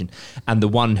compensation, and the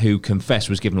one who confessed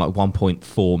was given like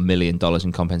 $1.4 million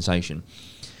in compensation.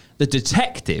 The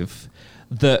detective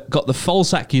that got the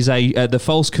false accusation, the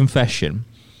false confession,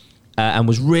 and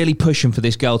was really pushing for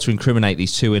this girl to incriminate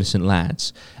these two innocent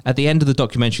lads. At the end of the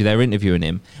documentary, they were interviewing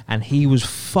him, and he was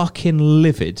fucking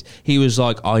livid. He was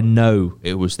like, I know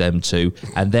it was them two,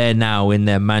 and they're now in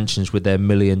their mansions with their $1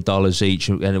 million each,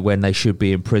 and when they should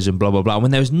be in prison, blah, blah, blah.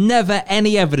 When there was never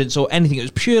any evidence or anything, it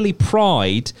was purely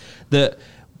pride that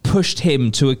pushed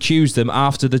him to accuse them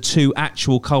after the two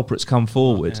actual culprits come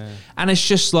forward. Okay. And it's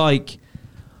just like,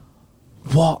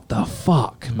 what the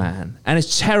fuck, man? And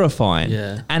it's terrifying.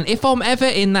 Yeah. And if I'm ever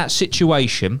in that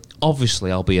situation,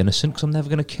 obviously I'll be innocent because I'm never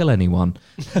going to kill anyone.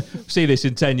 See this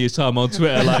in 10 years' time on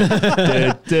Twitter, like, he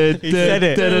said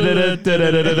it.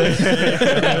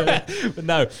 But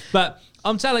no, but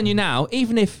I'm telling you now,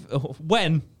 even if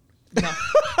I'm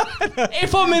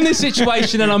in this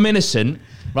situation and I'm innocent,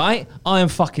 right, I am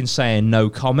fucking saying no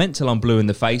comment till I'm blue in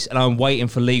the face, and I'm waiting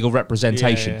for legal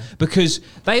representation. Because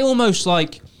they almost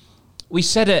like, we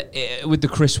said it with the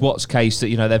Chris Watts case that,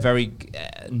 you know, they're very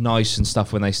nice and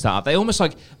stuff when they start. They almost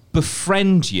like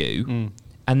befriend you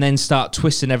and then start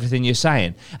twisting everything you're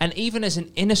saying. And even as an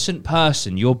innocent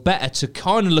person, you're better to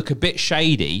kind of look a bit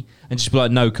shady and just be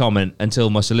like, no comment until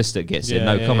my solicitor gets in,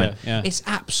 no comment. Yeah. It's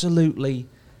absolutely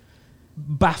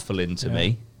baffling to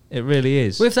me. It really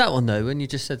is. With that one, though, when you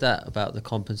just said that about the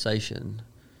compensation,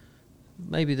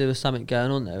 maybe there was something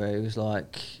going on there where it was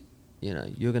like, you know,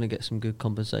 you're going to get some good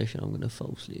compensation. I'm going to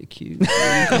falsely accuse you.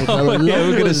 We're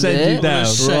going to send you down.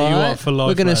 Set you up for life.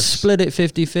 We're going to split it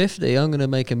 50-50. I'm going to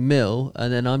make $1 million,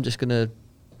 and then I'm just going to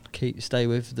stay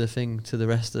with the thing to the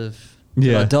rest of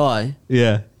till I die.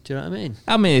 Yeah. Do you know what I mean?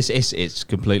 I mean, it's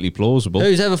completely plausible.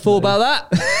 Who's ever thought about that?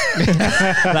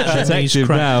 That's He's detective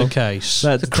cracked now. the case.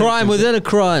 That's A crime within a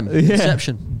crime.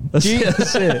 Deception. That's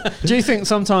it. Do you think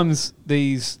sometimes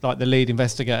these, like the lead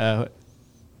investigator,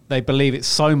 they believe it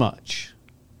so much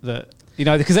that, you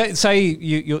know, because say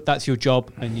you that's your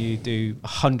job and you do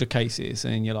 100 cases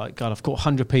and you're like, God, I've caught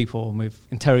 100 people and we've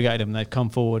interrogated them and they've come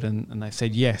forward and they've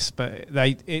said yes, but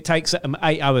it takes them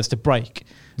 8 hours to break.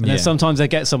 And then sometimes they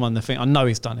get someone they think, I know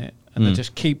he's done it, and they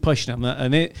just keep pushing them,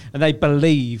 and they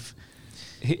believe.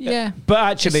 But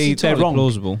actually, they're wrong.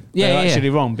 Plausible. They're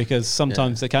actually wrong because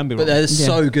sometimes they can be wrong. But they're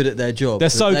so good at their job. They're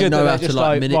so good know that how they're just to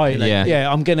like manipulate. right,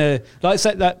 I'm gonna like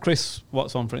say that Chris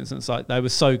Watson, for instance, like they were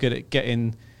so good at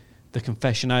getting the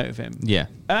confession out of him. Yeah.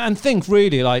 And think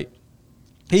really like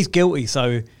he's guilty,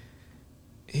 so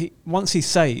once he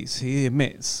says, he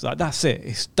admits, like that's it,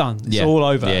 it's done, it's all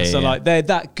over. So like they're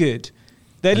that good.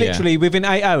 They're literally within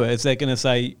 8 hours, they're gonna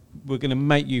say, we're going to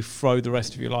make you throw the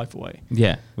rest of your life away.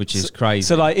 Yeah, which is crazy.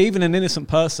 So, like, even an innocent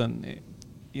person,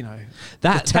 you know,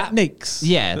 the techniques.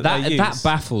 That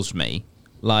baffles me.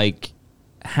 Like,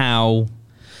 how...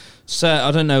 So, I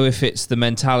don't know if it's the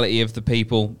mentality of the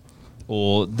people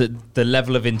or the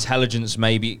level of intelligence,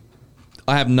 maybe.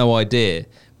 I have no idea.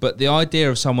 But the idea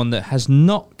of someone that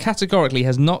categorically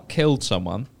has not killed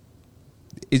someone...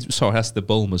 that's the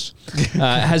Bulmers.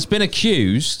 Has been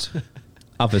accused...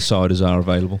 Other ciders are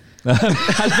available.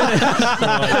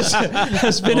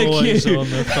 has been Always accused on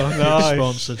the fucking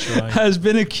sponsor train. Has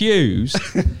been accused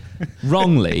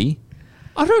wrongly.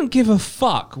 I don't give a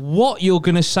fuck what you're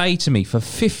going to say to me for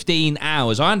 15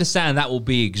 hours. I understand that will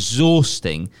be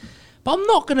exhausting, but I'm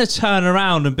not going to turn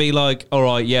around and be like, all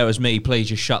right, yeah, it was me, please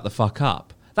just shut the fuck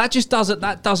up. That just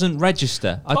doesn't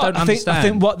register. I don't understand. I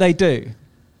think what they do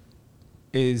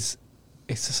is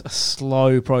it's a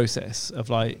slow process of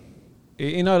like,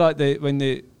 you know, like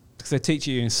because they teach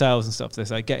you in sales and stuff, they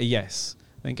say get a yes,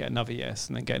 then get another yes,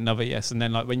 and then get another yes, and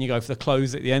then like when you go for the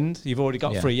close at the end, you've already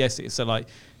got 3 yeses. So like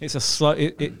it's a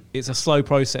slow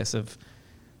process of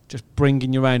just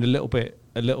bringing you around a little bit,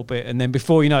 and then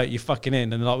before you know it, you're fucking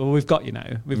in, and they're like, well, we've got you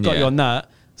now, we've got you on that,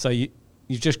 so you've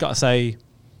just got to say,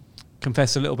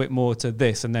 confess a little bit more to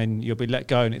this, and then you'll be let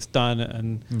go, and it's done,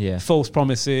 and false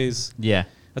promises. Yeah.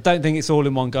 I don't think it's all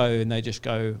in one go, and they just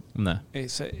go. No,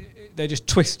 they just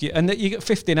twist you, and you get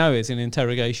 15 hours in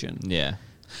interrogation. Yeah,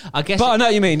 I guess. But I know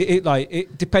what you mean.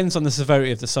 It depends on the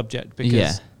severity of the subject,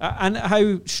 because and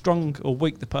how strong or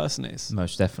weak the person is.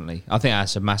 Most definitely, I think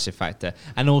that's a massive factor.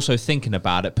 And also thinking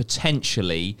about it,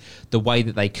 potentially the way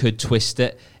that they could twist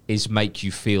it is make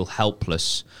you feel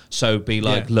helpless. So be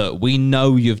like, look, we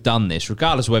know you've done this,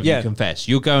 regardless of whether you confess.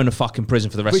 You're going to fucking prison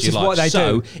for the rest of your life. What they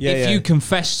do. If you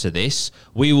confess to this,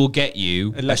 we will get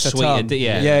you a sweet,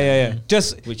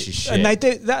 just which is shit. And they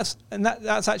do that's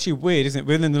actually weird, isn't it?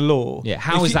 Within the law. Yeah,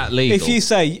 how is that legal? If you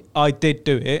say I did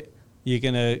do it, you're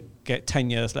gonna get 10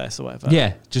 years less or whatever.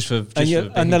 Yeah, just for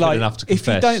being and they're like, enough to confess.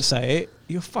 if you don't say it,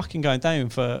 you're fucking going down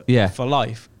for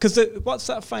life. Because what's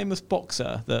that famous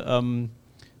boxer that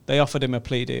they offered him a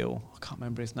plea deal? I can't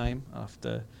remember his name.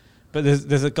 But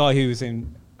there's a guy who was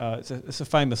in. It's a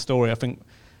famous story. I think.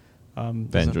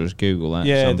 Ben, just Google that.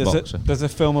 Yeah, there's a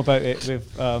film about it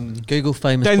with Google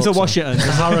famous Denzel boxer. Washington,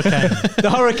 the hurricane. The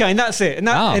hurricane. That's it.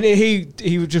 And he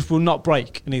just will not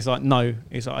break. And he's like, no.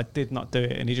 He's like, I did not do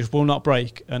it. And he just will not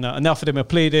break. And they offered him a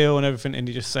plea deal and everything. And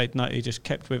he just said no. He just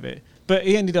kept with it. But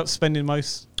he ended up spending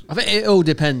most. I think it all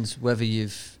depends whether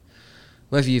you've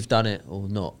done it or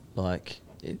not. Like.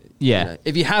 You know,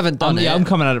 if you haven't done it, I'm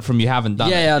coming at it from you haven't done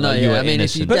it. Yeah, I know. Like, I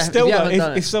mean, but still,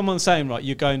 if someone's saying right,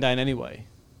 you're going down anyway.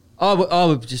 I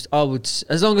would,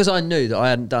 as long as I knew that I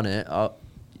hadn't done it,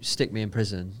 stick me in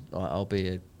prison. I'll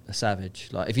be a savage.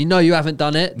 Like if you know you haven't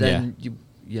done it, then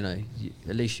you know,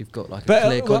 at least you've got like a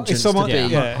clear conscience. If someone, to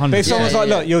be, but if someone's like,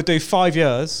 look, you'll do 5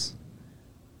 years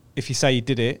if you say you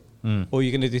did it, or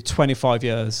you're going to do 25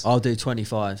 years. I'll do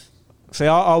 25. See,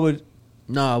 I would.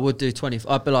 No, I would do 25.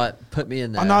 I'd be like, put me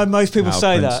in there. I know most people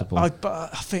say principle. That,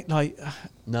 but I think like.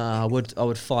 No, I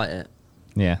would fight it.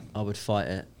 Yeah, I would fight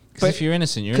it. Because if you're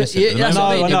innocent, you're innocent.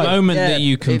 The moment that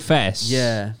you confess,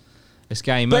 it's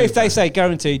game over. But if they say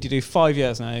guaranteed, you do 5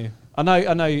 years now. I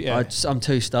know. Yeah. I'm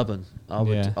too stubborn. I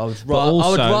would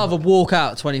rather walk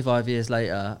out 25 years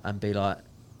later and be like,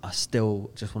 I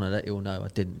still just want to let you all know I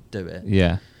didn't do it.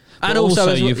 Yeah, and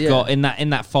also you've got in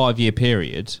that 5 year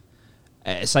period.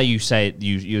 Say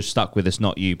you're stuck with us,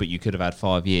 not you, but you could have had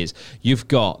 5 years. You've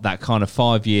got that kind of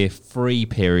 5 year free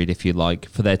period, if you like,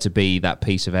 for there to be that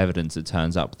piece of evidence that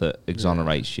turns up that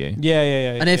exonerates you. Yeah.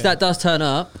 And if that does turn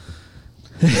up,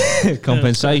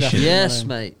 Compensation. Yes,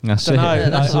 mate. That's Dunno, it. Yeah,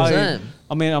 that's what I'm saying.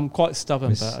 I mean, I'm quite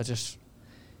stubborn, It's- but I just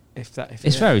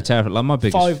It's very terrible. Like my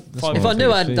biggest. Five- that's five- one If of I my knew I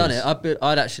biggest hadn't done fears. it,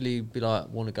 I'd actually be like,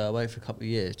 want to go away for a couple of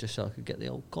years just so I could get the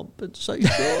old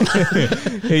compensation.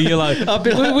 You're like, I'd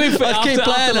be like, I'd keep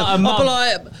playing like them. I'd be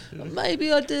like,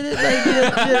 maybe I did it, maybe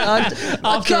I didn't.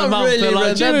 I after a can't month, really they're like,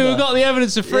 remember. Jimmy, we've got the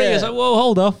evidence of free. Yeah. It's like, whoa,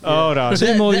 hold off. Oh no.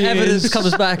 Two more the years. evidence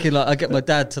comes back and like I get my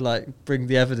dad to like bring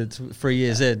the evidence 3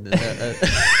 years in. Give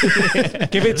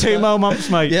it 2 more months,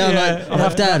 mate. Yeah, I'm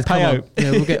like, Dad, come on.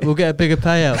 Yeah, we'll get a bigger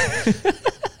payout.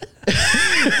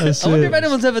 I wonder if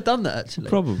anyone's ever done that actually.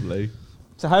 Probably.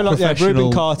 So how long? Yeah,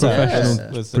 Reuben Carter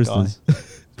professional was the prisoners. guy.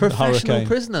 Professional Hurricane.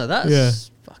 prisoner. That's Yeah.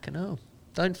 fucking hell.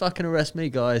 Don't fucking arrest me,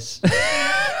 guys.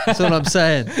 That's all I'm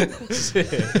saying.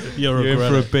 You're You're in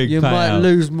for a big You payout. might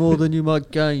lose more than you might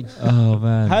gain. Oh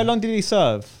man. How long did he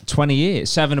serve? 20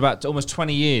 years. About almost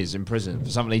 20 years in prison for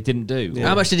something he didn't do. Yeah.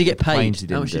 How much did he get paid? Claims he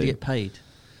How much didn't did he do. get paid?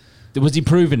 Was he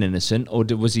proven innocent, or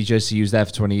was he just used there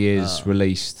for 20 years,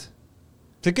 released?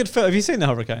 It's a good film. Have you seen The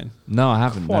Hurricane? No, I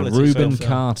haven't. No. Quality Reuben film.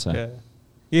 Carter. Yeah.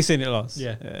 You seen it last?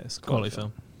 Yeah. It's Quality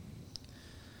film.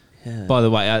 Yeah. By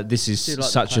the way, this is Do you like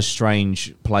such the a play?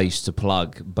 strange place to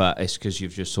plug, but it's because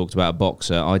you've just talked about a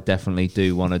boxer. I definitely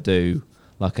do want to do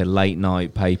like a late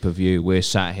night pay-per-view. We're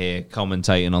sat here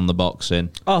commentating on the boxing.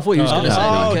 Oh, I thought you was going to Oh, say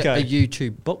like okay. a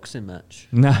YouTube boxing match.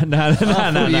 No. I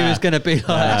thought you was going to be like,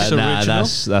 That's original.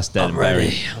 That's dead I'm and ready.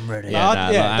 buried. I'm ready. Yeah, Ah, nah,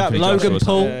 yeah, like that Anthony Logan Joshua or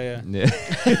Paul. something. Yeah.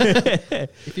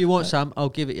 If you want some, I'll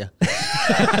give it you.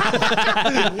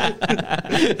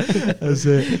 That's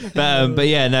it. But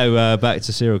yeah, no. Back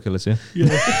to serial killers. Yeah.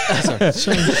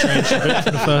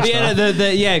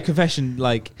 Confession.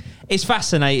 Like, it's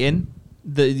fascinating.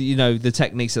 The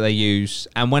techniques that they use,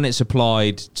 and when it's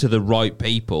applied to the right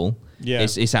people, Yeah.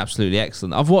 it's absolutely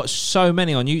excellent. I've watched so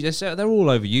many on YouTube. They're all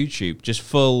over YouTube, just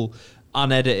full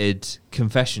unedited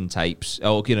confession tapes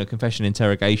or confession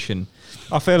interrogation.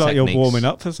 I feel like Techniques. you're warming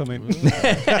up for something.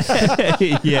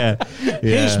 yeah.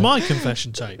 Here's my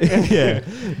confession tape. yeah.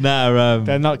 No,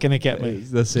 They're not going to get me.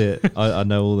 that's it. I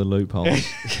know all the loopholes.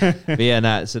 But yeah,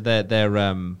 no. So they're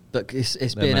But it's They're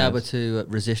being mad. able to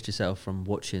resist yourself from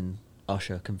watching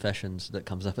Usher Confessions that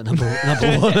comes up at number one.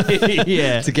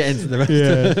 yeah. To get into the rest.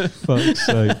 Yeah. Fuck's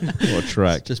sake. What a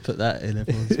track. Just put that in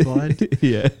everyone's mind.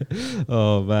 yeah.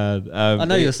 Oh man. I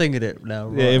know you're singing it now,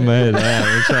 right? Yeah, in my head. I am.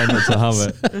 I'm trying not to hum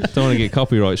it. Don't want to get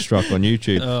copyright struck on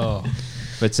YouTube. Oh,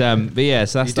 But yeah,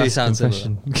 so You do that's sound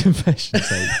confession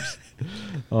tapes.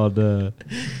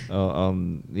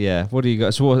 Yeah. What do you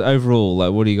guys? So overall,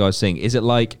 like, what do you guys think? Is it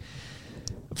like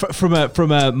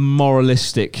from a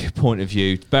moralistic point of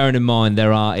view? Bearing in mind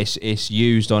it's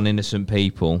used on innocent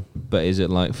people, but is it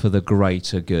like for the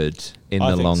greater good in I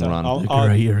the think long so. run? the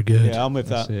greater good. Yeah, I'm with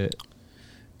That's that. it.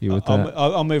 You with that?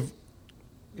 I'm with.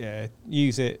 Yeah,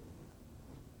 use it.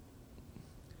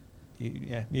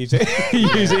 Use it.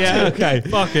 Use it. Yeah, okay.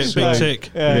 Fuck it, big tick.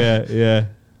 Yeah.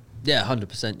 Yeah,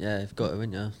 100%. Yeah, you've got to,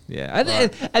 haven't you? Yeah.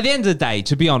 At the end of the day,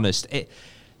 to be honest,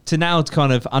 to now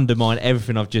kind of undermine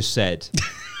everything I've just said.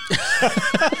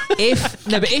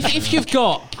 if you've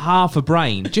got half a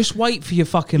brain, just wait for your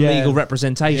fucking Yeah. legal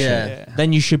representation. Yeah.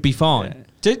 Then you should be fine.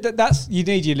 That's you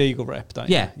need your legal rep, don't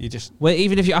you? Yeah. You just Well,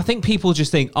 even if I think people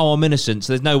just think, oh, I'm innocent,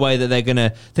 so there's no way that they're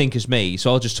gonna think as me,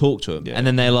 so I'll just talk to them, Yeah. and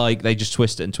then they just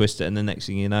twist it, and the next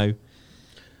thing you know,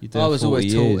 you're doing I was 40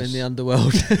 always taught years. in the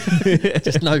underworld.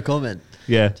 Just no comment.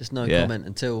 Yeah, Just no Yeah. comment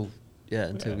until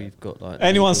we've got like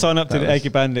anyone legal- sign up to That the was- Eggy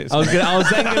Bandits. I was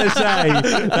then gonna say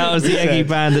that was the Eggy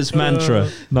Bandits mantra.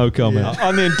 No comment.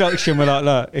 On the induction, we're like,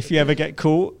 look, if you ever get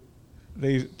caught,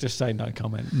 please just say no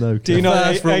comment. No Do you comment.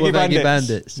 know First rule Eggy of Eggy Bandits?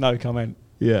 Bandits. No comment.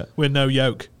 Yeah. We're no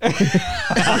yoke. That's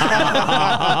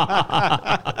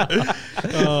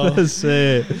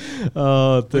it.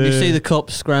 Oh, dude. When you see the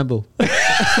cops scramble.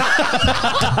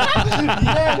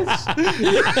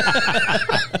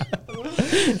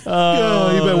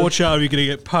 Oh, you better watch out, or you're going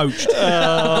to get poached.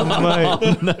 Oh,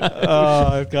 mate.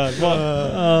 Oh, God. What?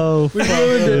 Oh, fuck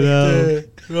it.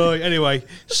 Right, anyway,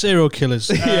 serial killers.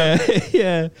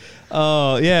 Yeah.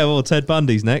 Oh, yeah. Well, Ted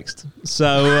Bundy's next.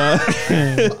 So,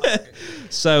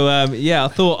 yeah. I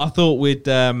thought we'd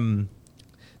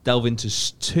delve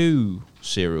into two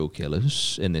serial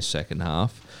killers in this second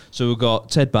half. So we've got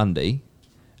Ted Bundy,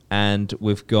 and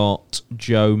we've got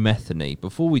Joe Metheny.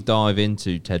 Before we dive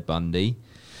into Ted Bundy,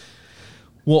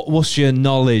 what's your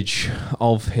knowledge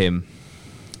of him?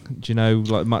 Do you know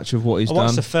like much of what he's I done?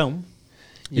 watched the film.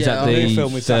 Is Yeah, that I the mean,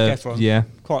 film with Zac Efron. Yeah.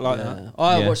 Quite like Yeah. that.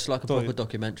 I Yeah. watched like a Thought proper you-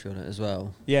 documentary on it as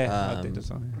well. Yeah, I did as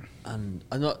well. And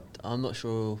I'm not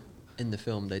sure in the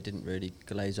film they didn't really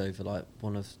glaze over like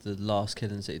one of the last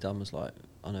killings that he done was like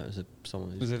I know it was someone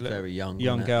who was Was it very young.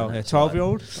 Young girl, and yeah, that's like-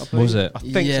 12-year-old. Was it? I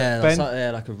think yeah, so. that's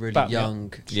Ben? like a really Back me up.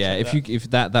 young. Yeah, Check if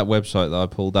that website that I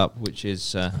pulled up, which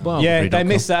is Yeah, biography.com. they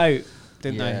missed that out,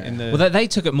 didn't Yeah. they? In the Well, they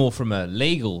took it more from a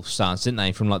legal stance, didn't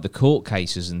they? From like the court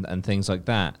cases and things like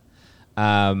that.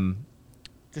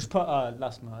 just put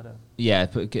last murder. Yeah,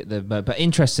 but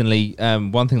interestingly,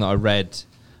 one thing that I read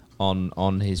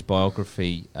on his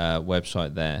biography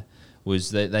website there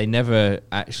was that they never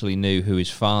actually knew who his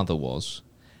father was,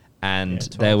 and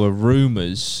there were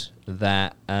rumours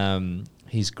that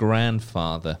his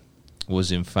grandfather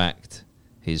was in fact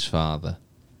his father.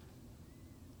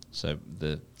 So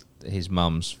his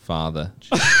mum's father.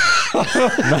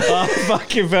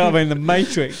 Fucking film in the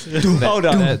Matrix. Hold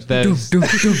on.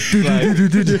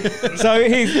 So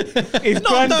his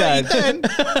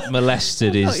granddad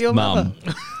molested his mum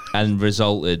and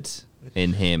resulted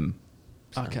in him.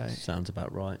 Okay. Sounds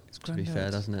about right. To be granddad.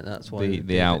 fair, doesn't it? That's why The it'd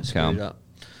be a bit outcome. screwed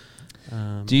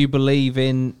up. Do you believe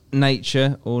in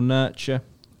nature or nurture?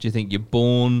 Do you think you're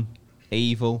born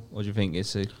evil, or do you think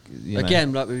it's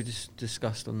Again, like we just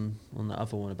discussed on the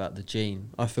other one about the gene,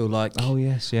 I feel like Oh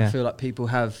yes, yeah. I feel like people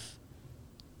have,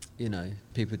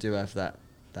 people do have that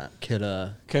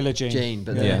killer gene.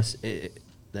 but Yeah. then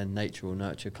then nature or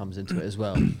nurture comes into it as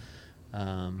well.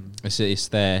 It's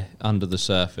there under the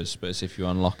surface, but it's if you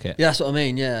unlock it. Yeah, that's what I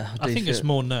mean. Yeah, I think it's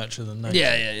more nurture than nature.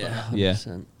 Yeah. Yeah.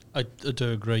 100%. I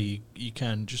do agree. You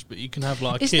can but you can have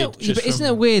like a Isn't kid. it, just but isn't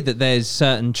from- it weird that there's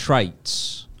certain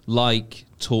traits like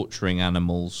torturing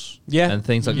animals and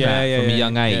things like that from a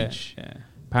young age? Yeah.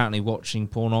 Apparently, watching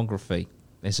pornography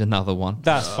is another one.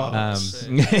 That's fun.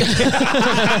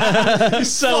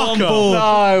 So on No, board.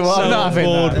 I'm not having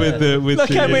bored that. with the with Look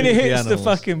the, how many the hits the animals.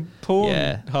 fucking porn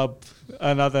Yeah. hub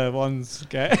and other ones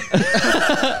get.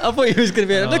 I thought he was going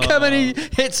to be. Look how many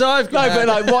hits I've No, got. but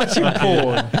like watching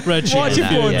porn. Red Watching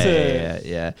Sheet. porn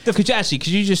Yeah. Could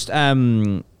you just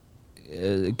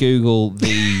Google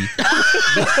the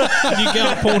Can you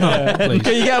get a porn up, please?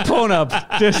 Can you get a porn hub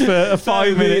just for a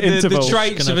 5-minute interval? the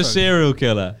traits Gonna of a phone. serial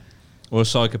killer or a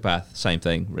psychopath? Same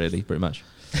thing, really, pretty much.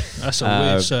 That's a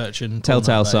weird search in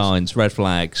Telltale porn nowadays. signs, red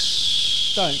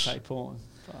flags. Don't say porn.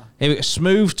 Here we go.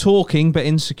 Smooth talking but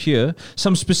insecure.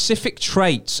 Some specific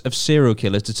traits of serial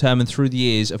killers determined through the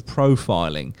years of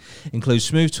profiling include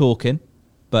smooth talking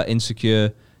but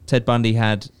insecure. Ted Bundy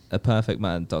had a perfect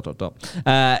man. ...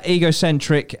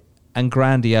 Egocentric and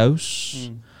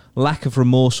grandiose. Lack of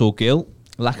remorse or guilt.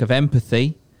 Lack of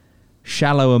empathy.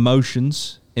 Shallow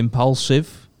emotions.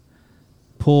 Impulsive.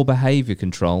 Poor behaviour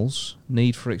controls.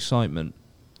 Need for excitement.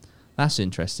 That's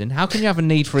interesting. How can you have a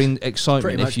need for excitement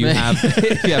Pretty if much you me.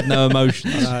 have no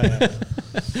emotions?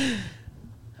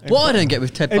 What I don't get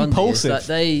with Ted Bundy Impulsive. is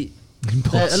that they.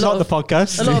 It's not the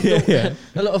podcast.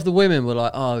 A lot of the women were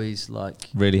like, "Oh, he's like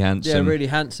Really handsome. yeah, really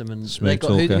handsome," and Smooth they got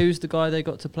talker. who's the guy they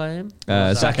got to play him?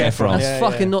 Zac Efron. That's Yeah,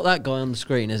 fucking yeah. not that guy on the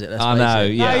screen, is it? Let's I face know,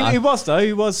 it. yeah. He was though.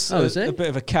 He was Oh, is he? a bit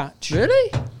of a catch.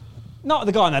 Really? Not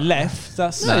the guy on the left.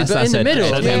 That's No, but in the Ed-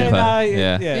 middle. Ed Yeah, Kemper. no,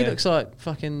 Yeah. He looks like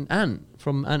fucking Ant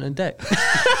from Ant and Dec.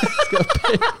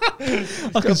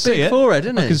 I can see big it. forehead,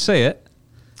 isn't I he? can see it.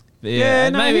 But Yeah,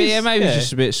 no, maybe he's- maybe yeah. he's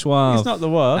just a bit suave. He's not the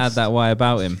worst. Add that way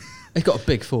about him. He's got a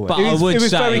big forehead. But He I was- would he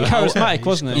was say, very charismatic,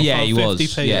 wasn't he? Yeah, he was.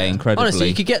 50p, Yeah, yeah. incredibly. Honestly,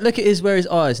 you could look at where his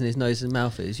eyes and his nose and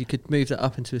mouth is. You could move that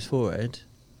up into his forehead,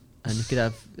 and you could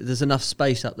have. There's enough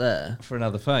space up there. for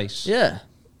another face. Yeah.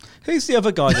 Who's the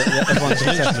other guy that everyone's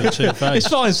obsessed with? It's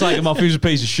fine slagging him off. He was a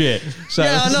piece of shit. So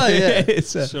Yeah, I know, yeah.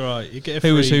 it's, It's all right. You get a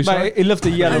Who was free- who? Sorry? Mate, he loved the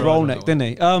yellow Right, roll that neck, one.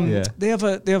 didn't he? Yeah.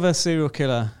 The other serial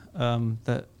killer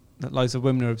that loads of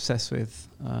women are obsessed with.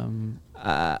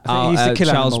 I think he used to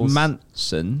kill Charles animals.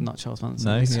 Manson. Not Charles Manson.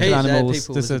 No, He used to yeah. kill People animals.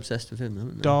 was There's a obsessed with him,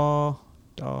 haven't they?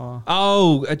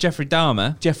 Jeffrey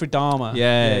Dahmer. Jeffrey Dahmer.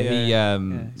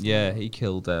 He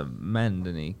killed men,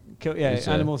 didn't he? He's,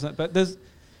 Animals. But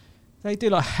they do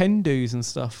like hen do's and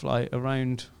stuff like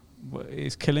around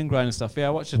his killing ground and stuff. Yeah,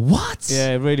 I watched it. What?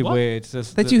 Yeah, really What? weird.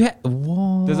 They do.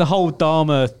 What? There's a whole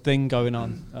Dahmer thing going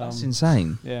on. That's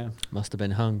insane. Yeah. Must have been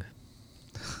hung.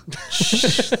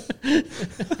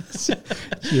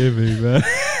 Jimmy, man.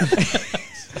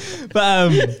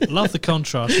 But Love the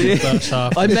contrast in the first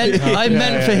half. I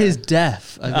meant for his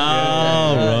death. I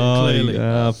meant-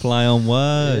 clearly. Play on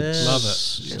words. Yeah. Love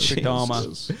it. Jeffrey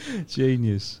Dahmer.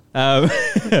 Genius.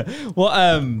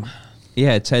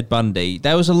 Yeah, Ted Bundy.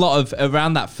 There was a lot of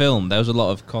around that film. There was a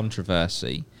lot of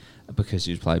controversy because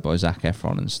he was played by Zac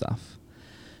Efron and stuff.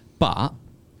 But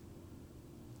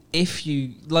if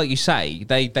you, like you say,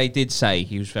 they did say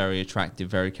he was very attractive,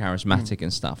 very charismatic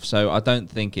and stuff. So I don't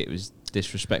think it was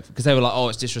disrespectful because they were like, oh,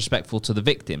 it's disrespectful to the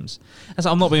victims. And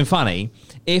so I'm not being funny.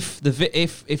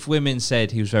 If women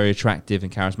said he was very attractive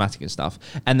and charismatic and stuff,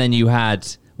 and then you had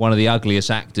one of the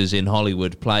ugliest actors in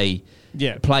Hollywood play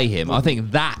him, I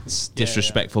think that's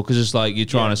disrespectful because it's like you're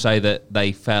trying to say that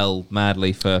they fell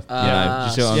madly for do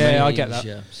you see what I mean? I get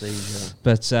that.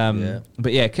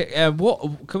 But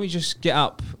what can we just get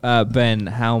up, Ben?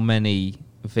 How many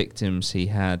victims he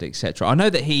had, etc. I know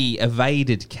that he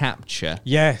evaded capture.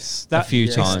 Yes, a few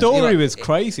times. The story was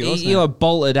crazy. Wasn't he it?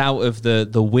 bolted out of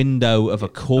the window of a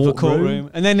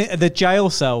courtroom. And then at the jail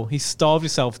cell, he starved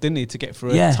himself, didn't he, to get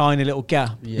through a tiny little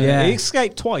gap. Yeah. He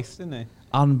escaped twice, didn't he?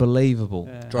 Unbelievable.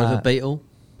 Yeah. Drove a Beetle.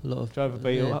 Drove a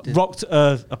Beetle. Rocked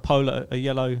a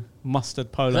yellow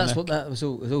mustard polo. That's what that was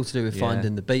all. It was all to do with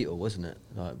finding the Beetle, wasn't it?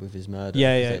 Like with his murder.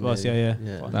 Yeah, it was. Yeah.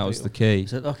 That was the key.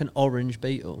 Is it like an orange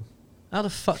beetle? How the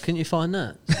fuck can you find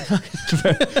that?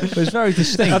 It was very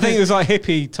distinct. I think it was like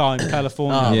hippie time,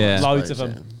 California. Loads of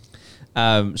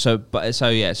them. So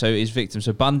his victim.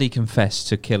 So Bundy confessed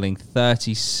to killing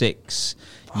 36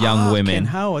 young women.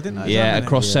 Hell, I didn't know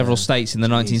across several states in the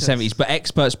 1970s. But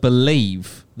experts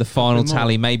believe the final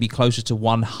tally may be closer to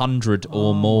 100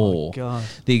 or more. God.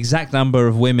 The exact number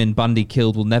of women Bundy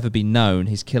killed will never be known.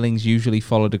 His killings usually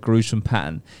followed a gruesome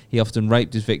pattern. He often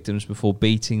raped his victims before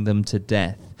beating them to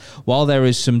death. While there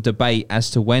is some debate as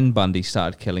to when Bundy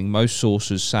started killing, most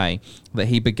sources say that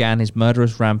he began his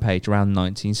murderous rampage around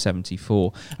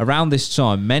 1974. Around this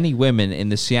time, many women in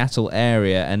the Seattle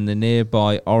area and the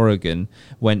nearby Oregon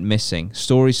went missing.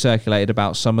 Stories circulated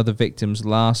about some of the victims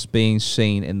last being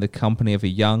seen in the company of a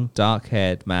young,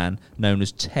 dark-haired man known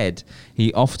as Ted.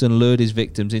 He often lured his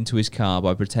victims into his car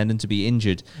by pretending to be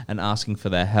injured and asking for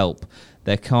their help.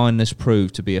 Their kindness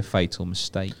proved to be a fatal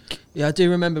mistake. Yeah, I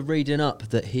do remember reading up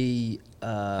that he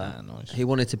nice. he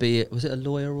wanted to be, was it a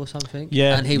lawyer or something?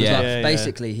 Yeah. And he was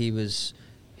basically he was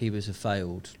a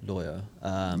failed lawyer.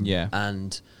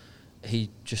 And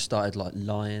he just started like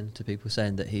lying to people,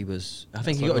 saying that he was. I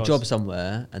think he got a job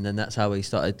somewhere, and then that's how he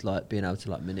started like being able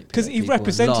to like manipulate. Because he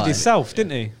represented himself,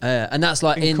 didn't he? And that's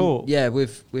like in court. Yeah,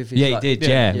 with his, Yeah, he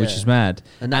did. Which is mad.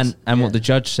 And what the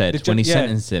judge said when he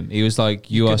sentenced him, he was like,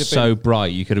 "You are so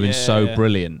bright. You could have been so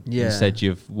brilliant. Instead,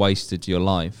 you've wasted your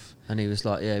life." And he was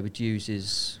like, he would use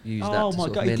that Oh to my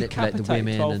sort God, of he manipulate the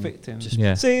women 12 and victims.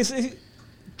 just See,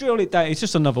 drill it down. It's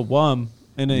just another worm,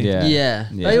 isn't he? Yeah.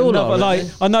 They all are. Like,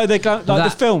 I know they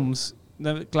the films.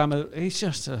 The glamour. He's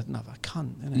just another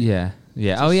cunt, isn't he? Yeah.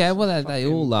 Oh yeah. Well, they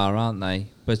all are, aren't they?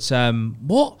 But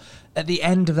what at the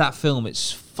end of that film?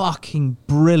 It's fucking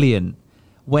brilliant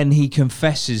when he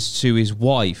confesses to his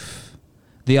wife.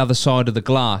 The other side of the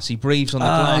glass. He breathes on the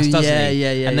glass, doesn't he?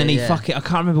 Yeah. And then I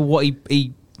can't remember what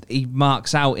he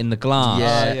marks out in the glass.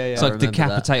 Yeah. It's like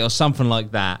decapitate or something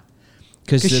like that.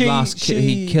 Because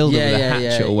he killed her with a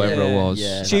hatchet or whatever it was.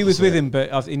 Yeah, she was with him,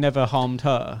 but he never harmed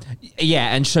her.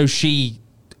 Yeah, and so she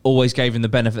always gave him the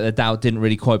benefit of the doubt, didn't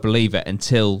really quite believe it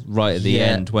until right at the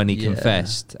end when he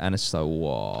confessed. And it's like,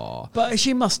 whoa. But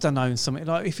she must have known something.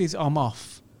 Like, if he's, I'm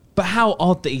off. But how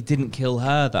odd that he didn't kill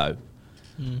her, though.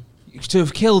 To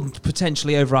have killed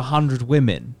potentially over 100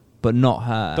 women, but not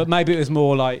her. But maybe it was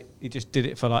more like he just did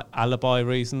it for like alibi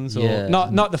reasons, or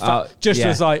not the fact.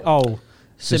 As like,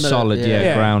 similar, solid,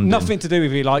 ground. Nothing to do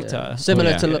with he liked her.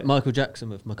 Similar to Michael Jackson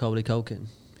with Macaulay Culkin.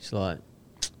 It's like,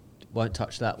 won't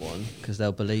touch that one because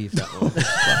they'll believe that one.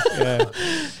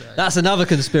 That's another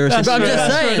conspiracy. But I'm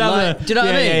just saying, like, do you know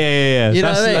what I mean? Yeah. You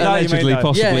know what I mean? Allegedly,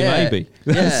 possibly, maybe.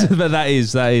 Yeah. But that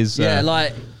is.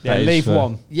 Leave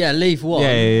one. Yeah, leave one.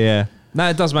 Yeah. No,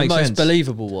 it does make the sense. most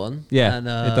believable one. Yeah, and,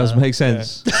 it does make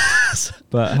sense.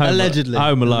 But allegedly,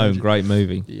 Home Alone, great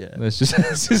movie. Yeah, let's just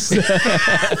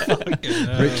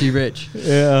Richie Rich.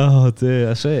 Yeah, oh dear,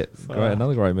 that's it. Great,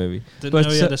 another great movie. Didn't know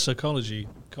he had a psychology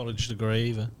college degree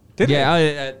either.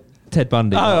 Ted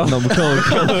Bundy, not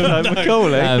Macaulay.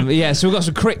 Macaulay. So we've got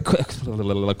some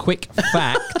quick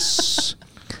facts.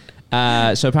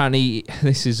 So apparently,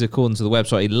 this is according to the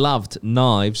website, he loved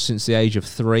knives since the age of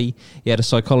 3. He had a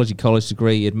psychology college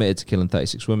degree. He admitted to killing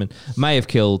 36 women. May have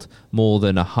killed more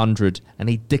than 100, and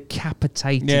he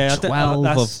decapitated 12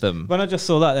 of them. When I just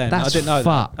saw that then, I didn't know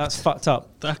that. That's fucked up.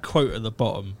 That quote at the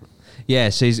bottom. Yeah,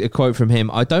 so a quote from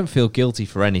him, "I don't feel guilty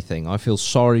for anything. I feel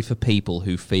sorry for people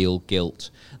who feel guilt."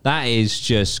 That is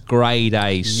just grade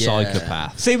A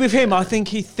psychopath. See, with him, I think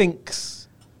he thinks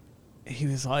he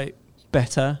was like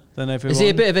better than everyone. Is he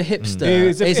a bit of a hipster?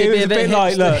 Is he a bit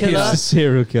like, look, he's a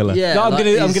serial killer. Yeah,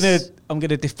 I'm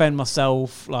gonna defend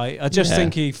myself. Like, I just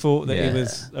think he thought that he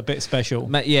was a bit special.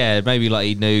 Maybe like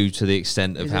he knew to the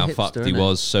extent of how fucked he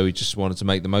was, so he just wanted to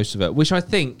make the most of it. Which I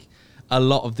think a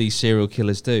lot of these serial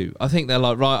killers do. I think they're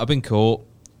like, right, I've been caught,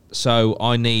 so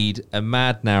I need a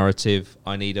mad narrative,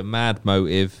 I need a mad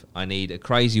motive, I need a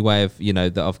crazy way of,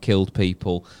 that I've killed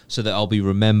people, so that I'll be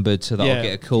remembered, so that I'll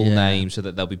get a cool name, so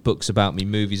that there'll be books about me,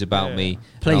 movies about me.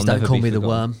 Please don't call me the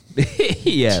Worm.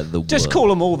 The Worm. Just call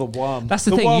them all the Worm. That's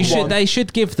the thing. They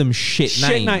should give them shit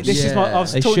names. This is what I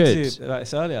was talking to should. you about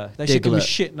this earlier. They should give them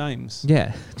shit names.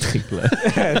 Yeah, Diggler.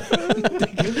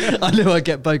 I knew I'd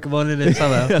get Pokemon in it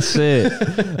somehow. That's it.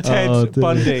 Ted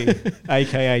Bundy,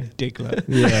 aka Diggler.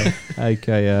 Yeah,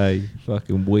 aka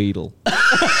fucking Weedle.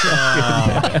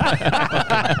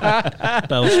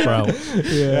 Bellsprout.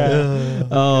 Yeah.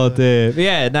 Oh dear.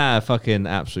 Yeah, fucking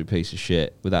absolute piece of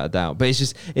shit, without a doubt. But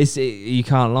you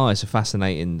can't lie. It's a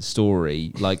fascinating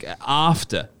story. Like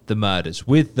after the murders,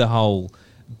 with the whole,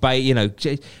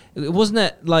 wasn't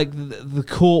it like the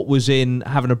court was in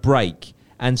having a break?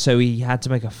 And so he had to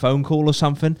make a phone call or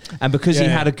something. And because he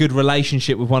had a good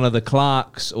relationship with one of the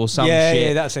clerks or some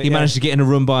shit, that's it, he managed to get in a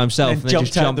room by himself and then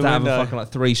just jumped out of a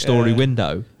fucking 3-story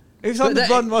window. It was on the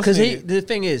run, wasn't he? Because the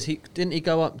thing is, he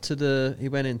go up to he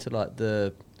went into like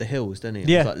the hills, didn't he? Yeah.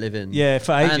 He was, like living. Yeah,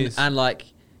 for ages. And like,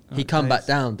 he come back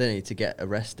down, didn't he, to get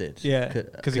arrested? Yeah,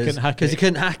 because he couldn't hack it. Because he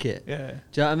couldn't hack it. Yeah.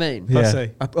 Do you know what I mean? Yeah. I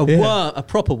see. Worm, a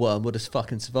proper worm would have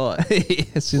fucking survived.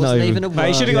 Yes, Wasn't even a worm. Mate,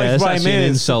 he should have got his Brian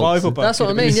Miller's survival book. That's what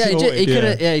I mean. Yeah,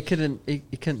 he couldn't.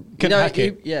 He couldn't hack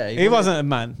it. He wasn't a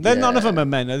man. None of them are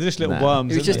men. They're just little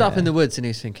worms. He was just up in the woods and he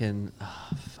was thinking, oh,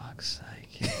 fuck's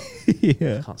sake.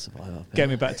 I can't survive up here. Get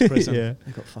me back to prison.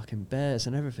 They've got fucking bears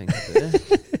and everything up there.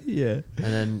 Yeah.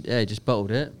 And then, he just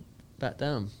bottled it back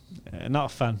down.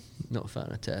 Not a fan. Not a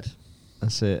fan of Ted.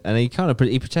 That's it. And he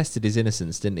he protested his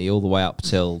innocence, didn't he, all the way up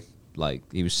till like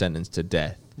he was sentenced to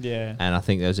death. Yeah. And I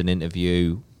think there was an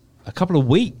interview a couple of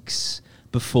weeks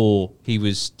before he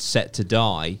was set to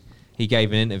die. He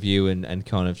gave an interview and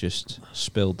kind of just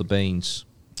spilled the beans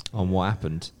on what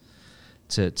happened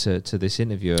to this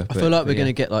interviewer. I feel like we're going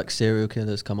to get like serial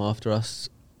killers come after us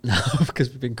now because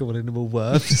we've been calling them all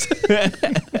worms.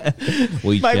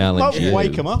 We challenge you.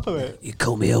 Wake them up a bit. You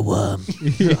call me a worm.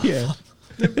 Yeah.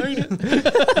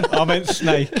 I meant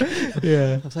snake.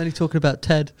 Yeah. I was only talking about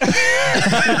Ted.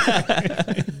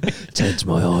 Ted's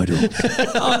my idol.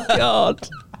 Oh God.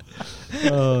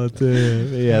 Oh dear.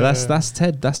 Yeah, that's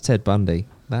Ted. That's Ted Bundy.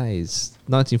 That is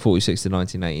 1946 to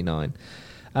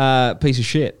 1989. Piece of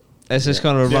shit. It's just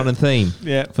kind of a running theme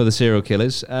for the serial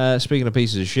killers. Speaking of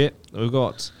pieces of shit, we've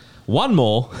got one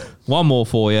more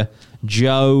for you.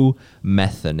 Joe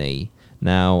Metheny.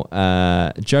 Now,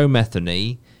 Joe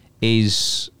Metheny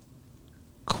is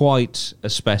quite a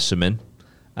specimen.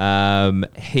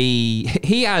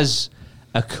 He has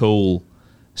a cool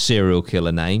serial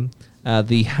killer name.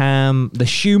 The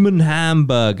human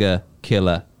hamburger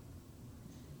killer.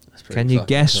 Can you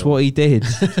guess what he did?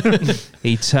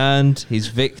 He turned his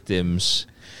victims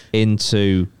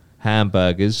into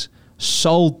hamburgers,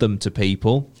 sold them to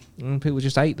people, and people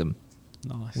just ate them.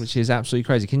 Nice. Which is absolutely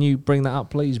crazy. Can you bring that up,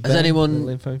 please, Ben? Has anyone Little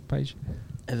info page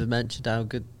ever mentioned how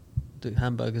good the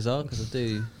hamburgers are? Because I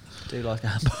do like a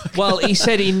hamburger. Well, he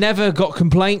said he never got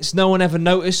complaints. No one ever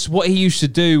noticed. What he used to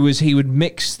do was he would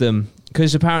mix them.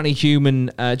 Because apparently does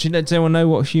anyone know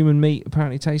what human meat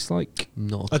apparently tastes like?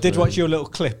 Not. I did watch your little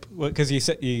clip because we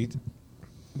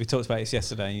talked about this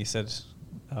yesterday, and you said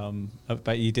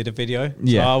about you did a video.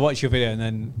 Yeah. So I watched your video, and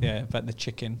then about the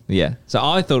chicken. Yeah. So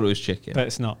I thought it was chicken, but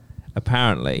it's not.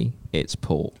 Apparently, it's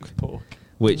pork. Pork.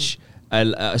 Which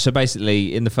so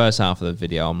basically, in the first half of the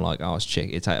video, I'm like, oh, it's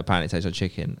chicken. Apparently, it tastes like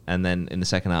chicken, and then in the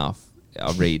second half,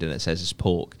 I read and it says it's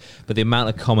pork. But the amount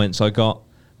of comments I got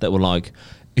that were like,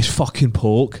 it's fucking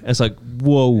pork. It's like,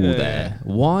 whoa there.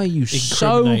 Why are you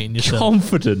so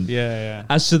confident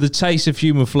as to the taste of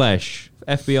human flesh?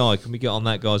 FBI, can we get on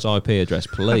that guy's IP address,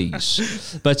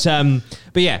 please? But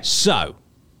yeah, so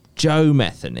Joe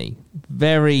Metheny,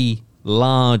 very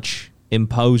large,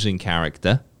 imposing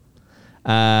character.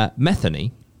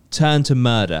 Metheny turned to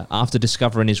murder after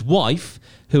discovering his wife,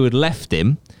 who had left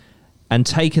him and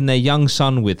taken their young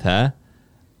son with her,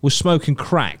 was smoking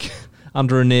crack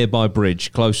under a nearby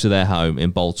bridge close to their home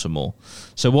in Baltimore.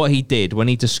 So what he did when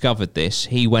he discovered this,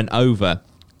 he went over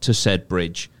to said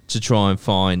bridge to try and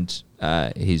find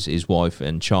his wife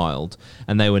and child,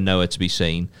 and they were nowhere to be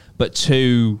seen. But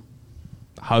two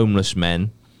homeless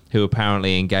men who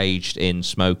apparently engaged in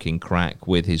smoking crack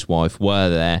with his wife were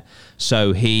there.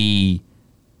 So he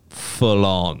full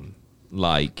on,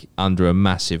 like under a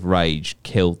massive rage,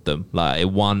 killed them. Like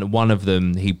one of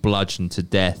them he bludgeoned to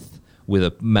death with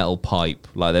a metal pipe.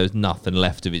 Like there was nothing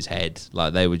left of his head.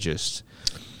 Like they were just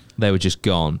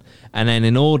gone. And then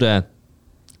in order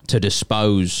to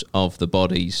dispose of the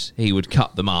bodies, he would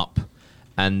cut them up,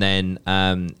 and then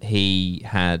he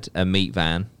had a meat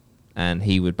van, and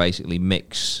he would basically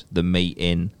mix the meat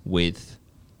in with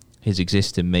his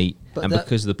existing meat, But and that-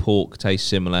 because the pork tastes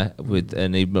similar,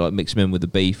 and he'd like mix them in with the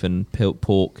beef and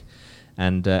pork,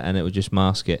 and it would just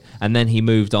mask it. And then he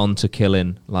moved on to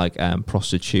killing like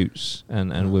prostitutes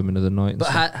and women of the night. And But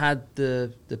stuff. had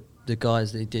the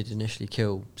guys that he did initially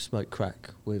kill smoked crack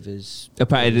with his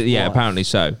Apparently, with his yeah, wife? apparently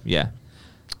so. Yeah,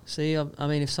 See, I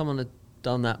mean, if someone had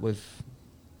done that with,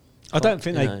 I don't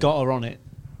think you they know. got her on it.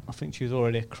 I think she was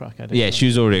already a crack addict. yeah, she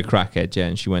was already a crackhead, yeah,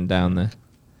 and she went down there.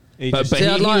 He But just- he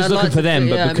was I'd looking to for them,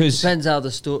 think- but yeah, I mean, because- it depends how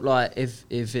the story. Like,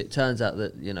 if it turns out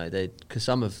that because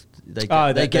some of they get,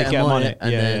 Oh, they get them on it,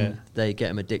 and yeah, then yeah. they get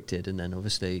them addicted, and then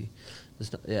obviously,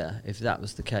 there's not, if that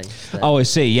was the case. Then, Oh, I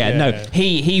see. Yeah, Yeah. no,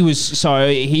 he was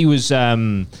sorry. He was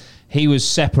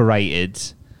separated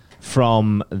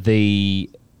from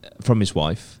his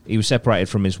wife. He was separated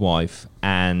from his wife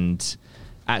and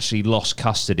actually lost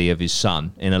custody of his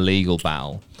son in a legal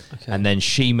battle. Okay. And then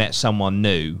she met someone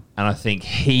new, and I think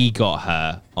he got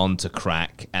her onto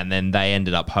crack, and then they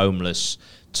ended up homeless.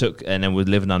 And then were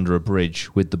living under a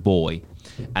bridge with the boy,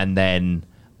 and then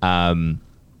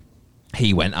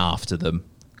he went after them.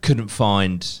 Couldn't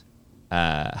find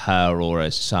her or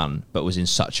her son, but was in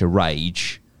such a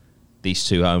rage. These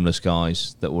two homeless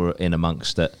guys that were in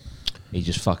amongst it, he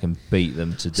just fucking beat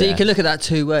them to death. So you can look at that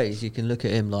two ways. You can look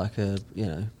at him like a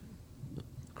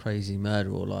crazy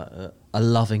murderer, or like a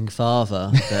loving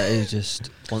father that he just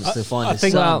wants to find I his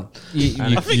think- son. Well,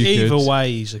 I think either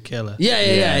way, he's a killer.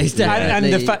 Yeah, he's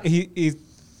definitely. and the fact he's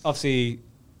obviously,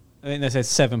 I think they said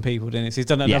 7 people, didn't it? So he's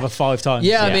done it Yeah. another 5 times.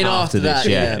 Yeah, I Yeah, mean after after this, that,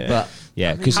 yeah. yeah, but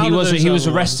Yeah, because How he do was those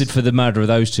other arrested ones- for the murder of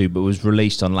those two, but was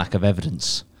released on lack of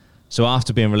evidence. So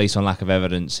after being released on lack of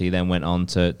evidence, he then went on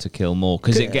to kill more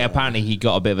because apparently he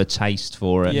got a bit of a taste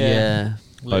for it. Yeah.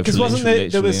 Both 'Cause wasn't literally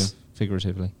there was- and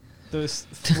figuratively. There was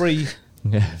 3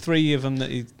 Yeah. 3 of them that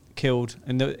he killed,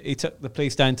 and he took the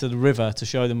police down to the river to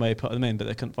show them where he put them in, but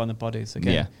they couldn't find the bodies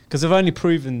again. Yeah. Because they've only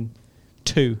proven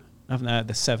 2, haven't they?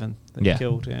 The 7 that Yeah. he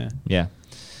killed. Yeah. Yeah,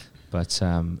 but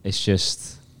it's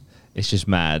just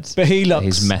mad. But he looks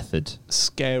his method.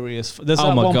 scary as. There's Oh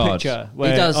that my one God. picture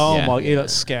where He does. Oh Yeah. my, he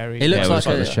looks scary. he looks it was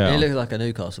like like the show. he looks like a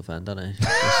Newcastle fan, doesn't he?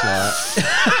 Just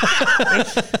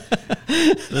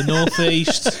The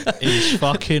Northeast is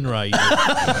fucking raging.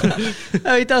 like,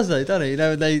 no, he does though, doesn't he? You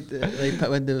know,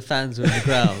 when the fans were in the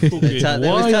ground, they Why?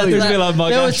 always turn They to feel like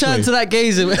Mike they always Ashley. turn to that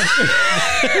geezer.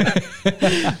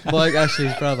 Mike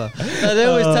Ashley's brother. No, they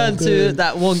always turn to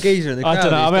that one geezer in the crowd. I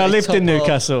don't know. I who's mean, I got his lived in top off.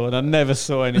 Newcastle and I never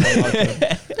saw anyone like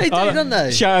him. They do, don't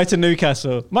they? Shout out to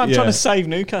Newcastle. Man, I'm Yeah. trying to save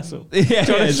Newcastle. Yeah,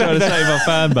 trying to save our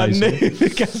fan base.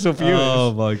 Newcastle viewers.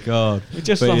 Oh my god! We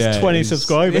just But lost yeah, 20 it's-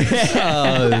 subscribers.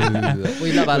 Oh,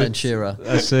 we love Alan Shearer.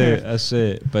 That's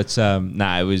it. But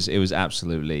it was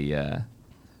absolutely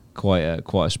quite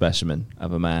a specimen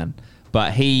of a man.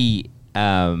 But he,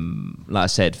 like I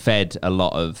said, fed a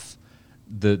lot of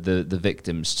the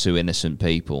victims to innocent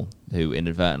people who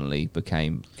inadvertently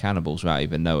became cannibals without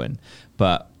even knowing.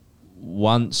 But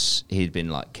once he'd been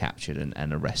like captured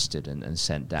and arrested and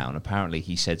sent down, apparently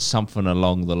he said something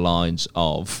along the lines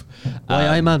of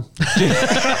Why, man?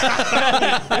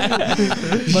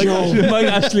 Mike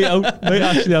Ashley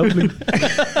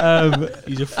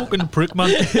He's a fucking prick, man.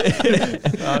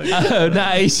 no,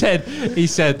 he said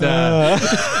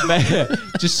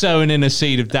just sowing in a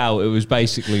seed of doubt. It was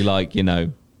basically like,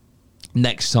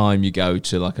 next time you go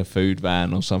to like a food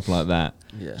van or something like that,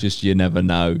 Yeah. just you never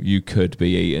know, you could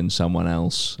be eating someone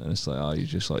else, and it's like, oh, you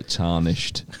just like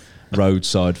tarnished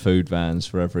roadside food vans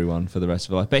for everyone for the rest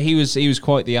of their life. But he was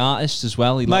quite the artist as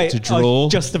well. He liked to I draw.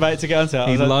 was just about to get onto it.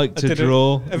 He liked to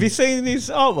draw. Have you seen his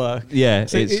artwork? Yeah,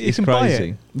 So you it's can buy crazy.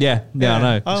 it? Yeah, I know.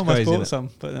 I It's almost crazy, bought isn't it? some.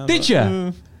 But then I Did was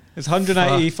ya? It's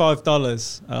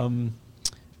 $185.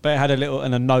 But it had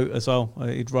a note as well.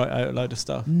 He'd write out a load of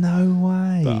stuff. No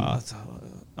way. But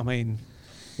I mean,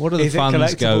 What do the is it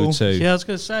funds go collectible? to? Yeah, I was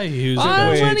going to say, he was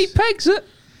weird. when he pegs it.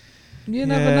 You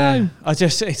never know.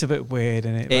 It's a bit weird,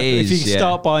 isn't it? It If is, you yeah.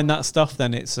 start buying that stuff,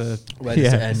 then it's a Where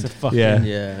does it Yeah. end? it's a fucking Yeah.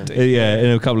 Yeah. In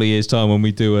a couple of years' time, when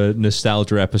we do a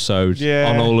nostalgia episode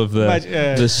Yeah. on all of the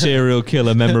Yeah. the serial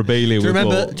killer memorabilia Do you we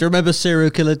remember? bought. Do you remember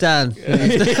serial killer Dan?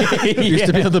 Who used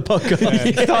to be on the podcast.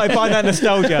 He started buying that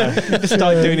nostalgia. He just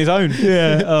started doing his own.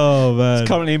 Yeah. Oh man, He's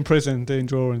currently in prison doing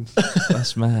drawings.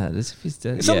 that's mad.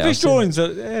 Some of his drawings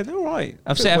are they're all right.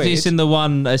 I've seen the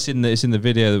one. It's in the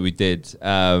video that we did.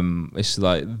 It's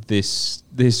like this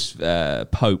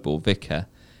Pope or vicar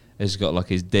has got like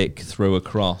his dick through a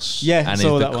cross. Yeah, and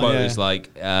saw the that one, quote yeah. is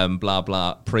like, blah,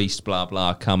 blah, priest, blah,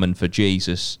 blah, coming for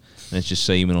Jesus. And it's just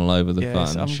semen all over the I'm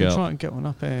fucking going shop. to try and get one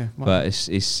up here. But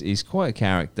he's quite a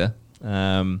character.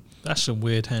 That's some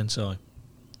weird hentai.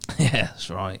 Yeah, that's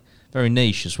right. Very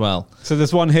niche as well. So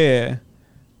there's one here,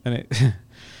 and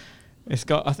it's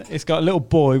got a little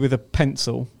boy with a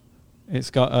pencil. It's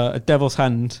got a devil's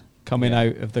hand coming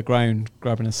out of the ground,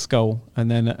 grabbing a skull, and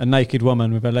then a naked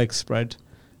woman with her legs spread,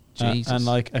 Jesus. and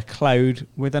like a cloud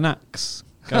with an axe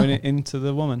going into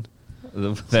the woman.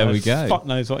 There we go. Fuck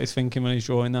knows what he's thinking when he's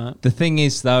drawing that. The thing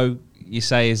is, though, you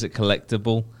say, is it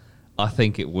collectible? I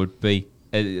think it would be.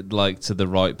 Like, to the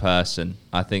right person.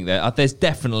 I think that there's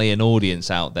definitely an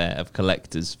audience out there of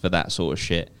collectors for that sort of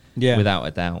shit. Yeah. Without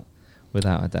a doubt.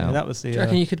 Without a doubt. Yeah, that was the. Do you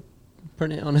reckon you could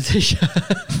print it on a t-shirt?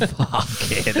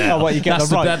 Fuck it. Oh, what, you get that's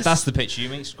the rights? that's the picture you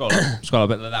mean? Scroll up. Scroll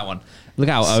up at that one. Look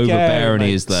how overbearing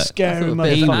he is there. Scary I thought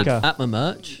it'd be motherfucker. APMA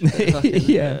merch.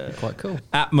 Yeah. Quite cool.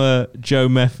 APMA Joe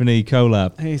Metheny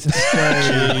collab. He's a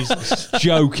scary. Jesus.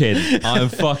 Joking. I'm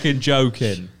fucking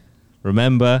joking.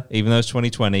 Remember, even though it's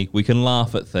 2020, we can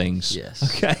laugh at things. Yes.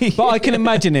 Okay. But I can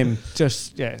imagine him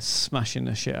just smashing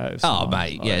the shit out of Oh, someone.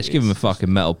 mate. Like, Yeah, just give him a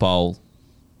fucking metal bowl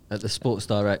At the Sports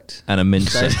Direct. and a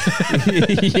mincer.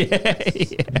 yeah.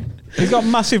 He's got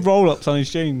massive roll-ups on his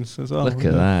jeans as well. Look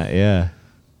at that. Yeah.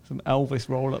 Some Elvis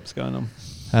roll-ups going on.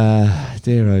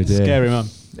 Dear oh dear. Scary man.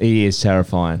 He is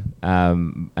terrifying.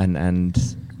 And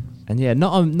yeah,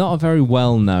 not a very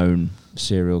well known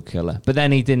serial killer. But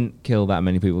then he didn't kill that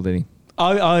many people, did he?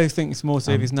 I think it's more to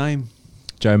do with his name.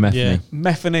 Joe Metheny. Yeah.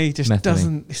 Metheny just Metheny.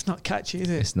 doesn't. It's not catchy, is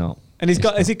it? It's not. And he's It's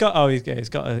got. not. Has he got? Oh, he's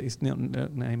got his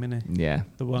name in it. Yeah.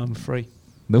 The Worm Free.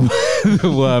 The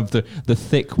worm, the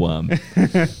thick worm.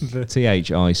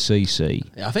 THICC.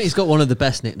 Yeah, I think he's got one of the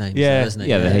best nicknames, Yeah. there, hasn't he?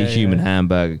 Yeah, the Yeah, human yeah.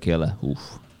 hamburger killer.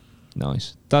 Oof.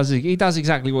 Nice. He does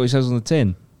exactly what he says on the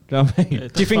tin. Do you know what I mean? Yeah.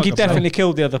 Do you think he Fuck up, definitely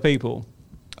killed the other people?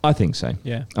 I think so.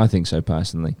 Yeah. I think so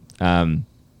personally.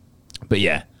 But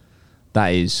yeah, that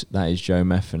is Joe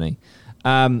Metheny.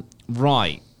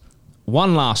 Right.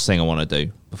 One last thing I want to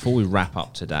do before we wrap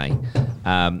up today.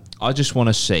 I just want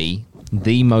to see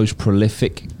the most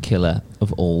prolific killer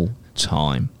of all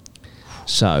time.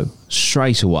 So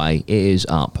straight away, it is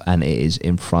up and it is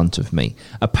in front of me.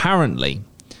 Apparently,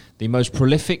 the most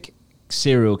prolific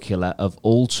serial killer of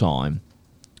all time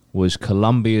was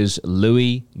Colombia's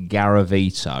Louis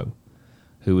Garavito,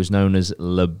 who was known as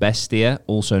La Bestia,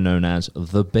 also known as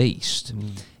the Beast.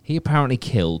 He apparently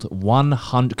killed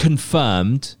 100,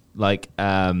 confirmed,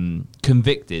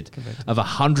 convicted of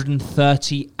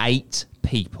 138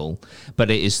 people,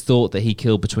 but it is thought that he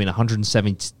killed between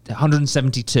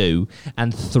 172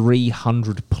 and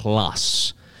 300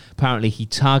 plus. Apparently, he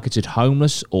targeted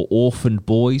homeless or orphaned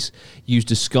boys, used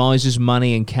disguises,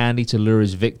 money, and candy to lure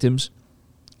his victims.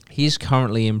 He is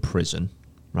currently in prison,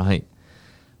 right,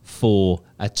 for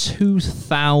a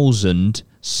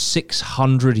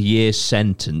 2,600-year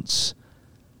sentence.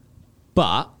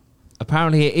 But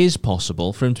apparently it is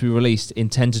possible for him to be released in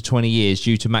 10 to 20 years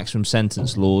due to maximum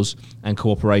sentence laws and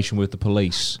cooperation with the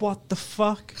police. What the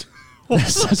fuck?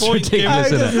 That's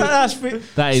ridiculous, isn't it?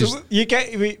 That is- So we're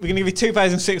going to give you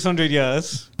 2,600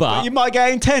 years, But- but you might get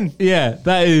it in 10. Yeah,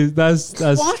 that's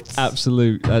What?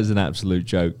 absolute. That's an absolute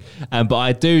joke. But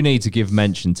I do need to give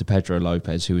mention to Pedro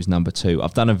Lopez, who is number 2.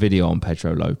 I've done a video on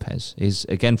Pedro Lopez. He's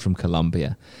again from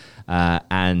Colombia,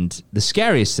 and the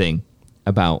scariest thing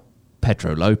about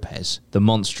Pedro Lopez, the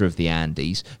monster of the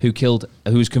Andes, who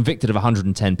was convicted of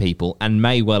 110 people and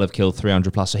may well have killed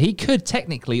 300 plus. So he could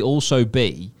technically also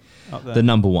be Up there. the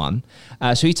number 1.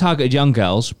 So he targeted young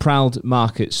girls, proud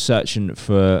markets searching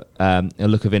for a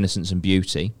look of innocence and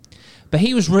beauty. But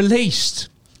he was released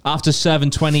after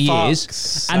serving 20 years,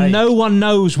 Fuck's and sake. no one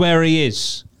knows where he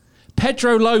is.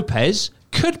 Pedro Lopez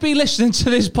could be listening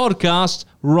to this podcast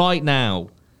right now.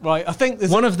 Right, I think there's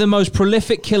One of the most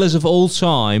prolific killers of all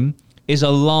time is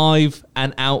alive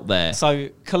and out there. So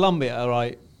Colombia,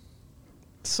 right?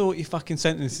 Sort your fucking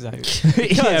sentences out. Yeah,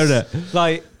 Because, innit?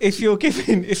 like,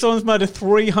 if someone's murdered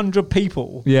 300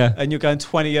 people, Yeah. and you're going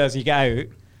 20 years and you get out,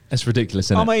 That's ridiculous,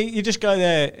 isn't I it? mean, you just go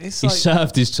there. It's He like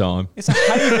served his time. it's a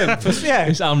haven for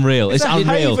It's unreal. It's a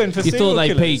unreal. haven for You thought serial they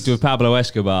killers. peaked with Pablo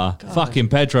Escobar. Fucking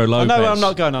Pedro I Lopez. know I'm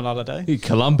not going on holiday.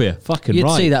 Colombia. Fucking You'd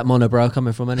right. see that monobrow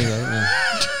coming from anywhere, wouldn't you?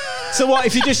 So what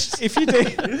if you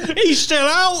do He's still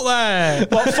out there.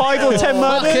 what 5 or 10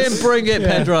 murders? Fucking bring it,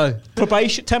 Pedro.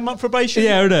 Probation, 10-month probation.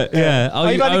 Yeah, isn't it? Yeah. Oh,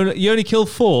 Oh, you only killed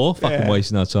 4? Fucking Yeah.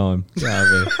 wasting our time. Get out of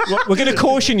here. We're going to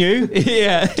caution you.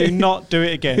 Yeah. Do not do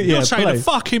it again. You're taking a please.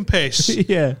 fucking piss.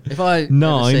 Yeah. If I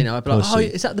Nine, ever seen it, I'd be like, oh, pussy.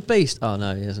 is that the beast? Oh,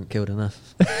 no, he hasn't killed enough.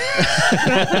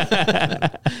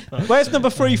 Where's number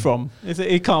 3 from?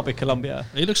 It can't be Colombia.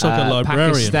 He looks like a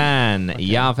librarian. Pakistan,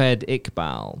 Javed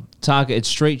Iqbal targeted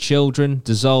street children,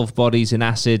 dissolved bodies in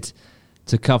acid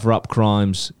to cover up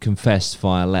crimes, confessed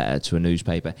via letter to a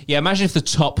newspaper. Yeah, imagine if the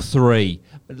top 3.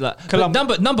 But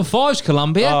number 5's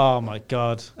Colombia. Oh my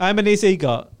God! How many has he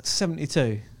got?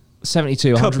 72. 72,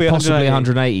 Could 100, be possibly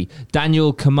 180. 180.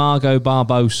 Daniel Camargo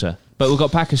Barbosa. But we've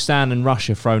got Pakistan and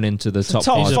Russia thrown into the top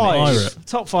Top 5. five.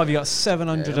 Top 5. You got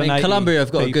 780. I mean, Colombia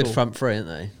have got a good people. front three, haven't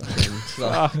they? It's,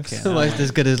 Fucking it's almost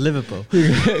as good as Liverpool.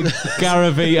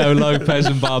 Garavito, Lopez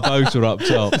and Barbosa up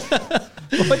top.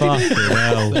 Fucking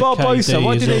hell. Barbosa,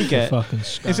 what KD did is he off get? the fucking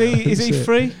scale. Is he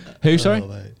free? Who, sorry?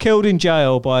 Killed in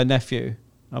jail by a nephew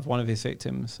of one of his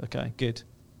victims. Okay, good.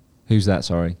 Who's that,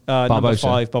 sorry? Number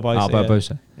 5, Barbosa. Oh,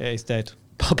 Barbosa. Yeah, he's dead.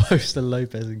 Barbosa,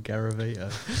 Lopez and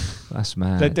Garavito. That's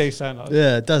mad. They do sound like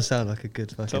Yeah, it does sound like a good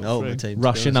fucking Top ultimate three. team. to be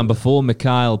Russia honest number with 4,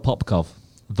 Mikhail Popkov,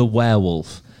 the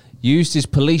werewolf, used his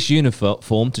police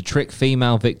uniform to trick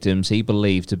female victims he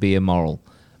believed to be immoral,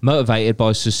 motivated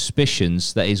by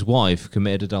suspicions that his wife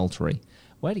committed adultery.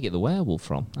 Where did he get the werewolf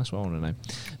from? That's what I want to know.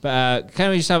 But can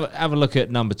we just have a look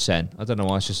at number 10? I don't know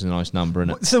why, it's just a nice number,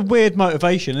 isn't it? It's a weird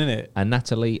motivation, isn't it? And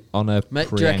Natalie on a Mate,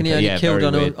 do you reckon he only killed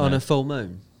on on a full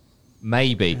moon?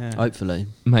 Maybe. Yeah. Hopefully.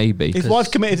 Maybe. His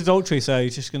wife committed adultery, so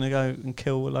he's just going to go and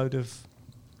kill a load of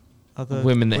other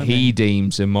Women that he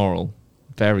deems immoral.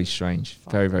 Very strange.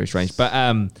 Very, very strange.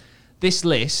 But this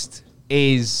list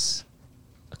is...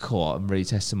 Cool, I'm really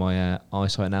testing my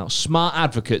eyesight now.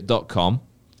 smartadvocate.com.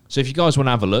 So if you guys want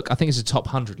to have a look, I think it's a top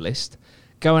 100 list.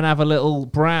 Go and have a little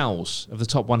browse of the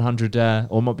top 100, or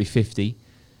it might be 50,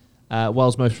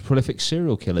 world's most prolific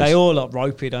serial killers. They all look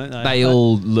ropey, don't they? They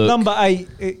all look... Number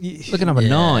 8. Look at number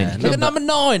 9. Look at number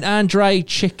 9. Andre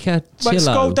Chikatilo.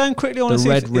 Scroll down quickly on the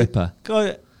Red Ripper.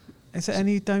 Is there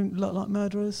any who don't look like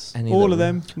murderers? Any all that of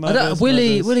them.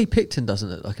 Willie Picton doesn't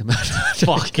look like a murderer.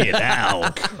 Fucking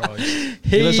hell. he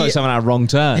He looks like someone out of Wrong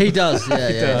Turn. He does, yeah,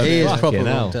 yeah. He is Fucking proper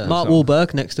hell. wrong turn. Mark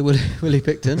Wahlberg next to Willie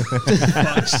Picton.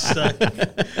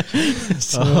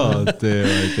 Oh dear,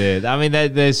 oh dear. I mean,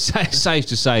 there's safe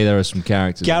to say there are some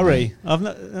characters. Gary. I've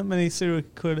not many serial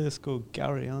killers called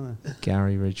Gary, are there?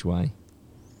 Gary Ridgway.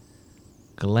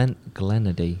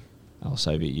 Glenady. Oh,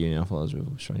 Soviet Union. I thought that was a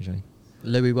real strange name.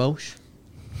 Louis Walsh.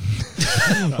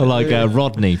 Or like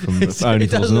Rodney from Only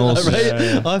Fools and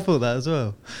Horses. I thought that as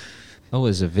well. Oh,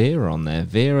 there's a Vera on there.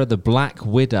 Vera the Black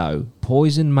Widow.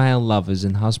 Poisoned male lovers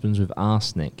and husbands with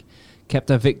arsenic. Kept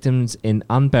her victims in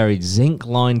unburied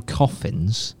zinc-lined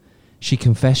coffins. She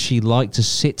confessed she liked to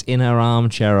sit in her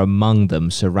armchair among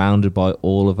them, surrounded by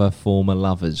all of her former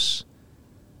lovers.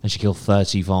 And she killed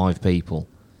 35 people.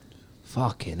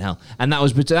 Fucking hell. And that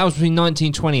was between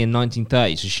 1920 and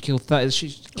 1930. So she killed 30.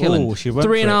 She's killing she went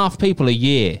 3.5 people a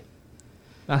year.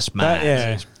 That's mad.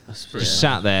 Yeah. Just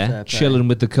sat there, Fair play. chilling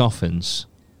with the coffins.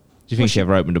 Do you think she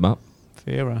ever opened them up?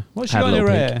 Vera. What's she Had a got in her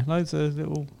little hair? Loads of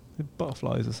little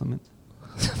butterflies or something.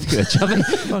 I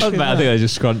think they're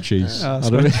just scrunchies. Yeah, I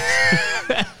don't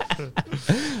know.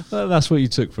 Well, that's what you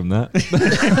took from that.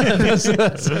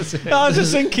 That's it. No, I was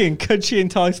just thinking, could she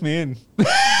entice me in?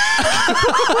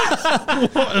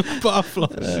 What a butterfly.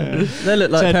 They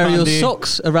look like Ted a pair of your Bundy.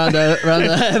 socks around her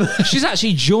head. She's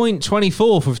actually joint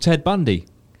 24th with Ted Bundy.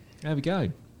 There we go.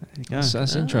 There you go.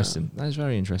 That's interesting. That is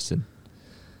very interesting.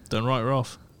 Don't write her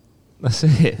off. That's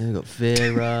it. We've got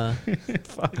Vera.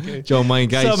 Fucking- John Wayne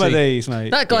Gacy. Some of these,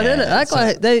 mate. That guy, Yeah, that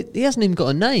guy, he hasn't even got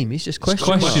a name. He's just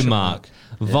Question mark.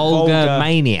 Vulgar Vulgar.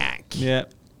 maniac. Yeah.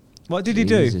 What did he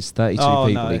do? Jesus, 32 Oh,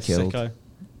 people no, he it's killed.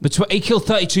 sicko. He killed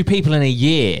 32 people in a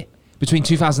year between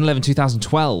 2011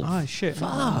 2012. Oh, shit.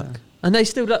 Fuck. And they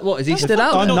still, what, is he still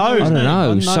out? I there? know. I don't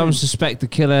know. Unknown. Some suspect the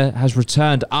killer has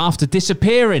returned after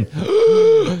disappearing.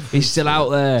 He's still out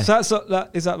there. So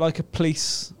is that like a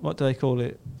police, what do they call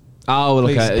it? Oh, look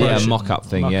police at version. mock-up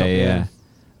thing. Mock-up, Yeah. yeah.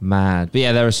 Mad. But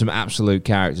yeah, there are some absolute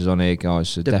characters on here, guys.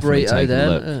 So De definitely Brito take there. a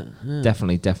look. Yeah.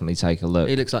 Definitely take a look.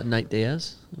 He looks like Nate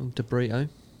Diaz. De Brito.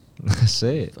 That's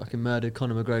it. Fucking murdered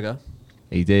Conor McGregor.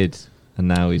 He did. And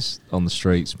now he's on the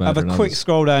streets. Have a murdering quick others.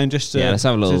 scroll down just to... Yeah, let's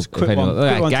have a little. just quick one, Look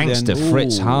quick at one that to the gangster, end.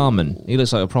 Fritz Ooh. Harmon. He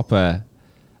looks like a proper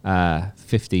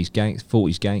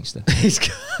 40s gangster. He's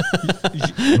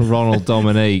got Ronald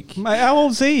Dominique. Mate, how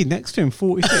old's he? Next to him,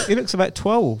 46. He looks about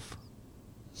 12.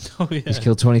 Oh, yeah. He's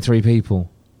killed 23 people.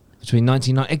 between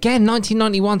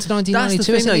 1991 to 1992. That's the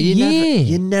thing, It's though. like a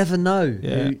You never know.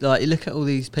 Yeah. Who, like, you look at all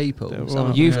these people. They're some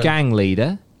of Youth them- gang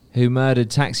leader who murdered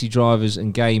taxi drivers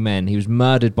and gay men. He was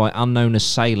murdered by unknown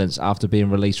assailants after being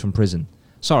released from prison.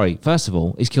 Sorry, first of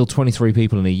all, he's killed 23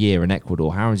 people in a year in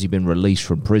Ecuador. How has he been released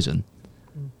from prison?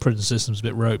 Prison system's a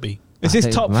bit ropey. Is I this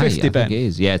think- top mate, 50, I Ben? think it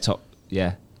is. Yeah, top.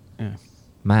 Yeah, Yeah,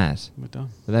 mad. we're done.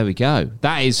 But there we go.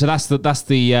 That's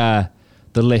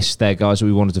the list there, guys, that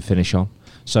we wanted to finish on.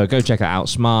 So go check it out,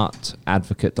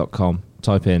 smartadvocate.com.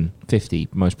 Type in 50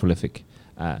 most prolific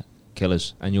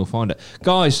killers and you'll find it.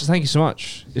 Guys, thank you so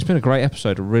much. It's been a great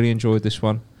episode. I really enjoyed this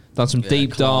one. Done some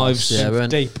deep class. dives Yeah, we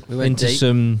went Deep. We went into deep.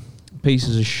 some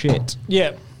pieces of shit.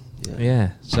 Yeah.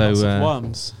 Yeah. So Lots of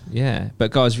worms. yeah.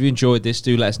 But guys, if you enjoyed this,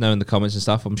 do let us know in the comments and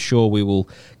stuff. I'm sure we will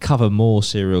cover more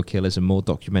serial killers and more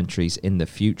documentaries in the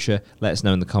future. Let us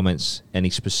know in the comments any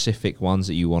specific ones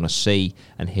that you want to see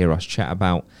and hear us chat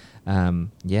about.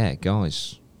 Yeah,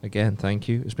 guys, again, thank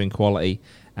you. It's been quality.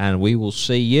 And we will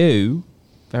see you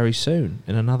very soon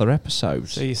in another episode.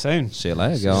 See you soon. See you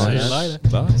later, See you guys. later.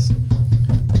 Bye.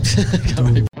 Can't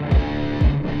really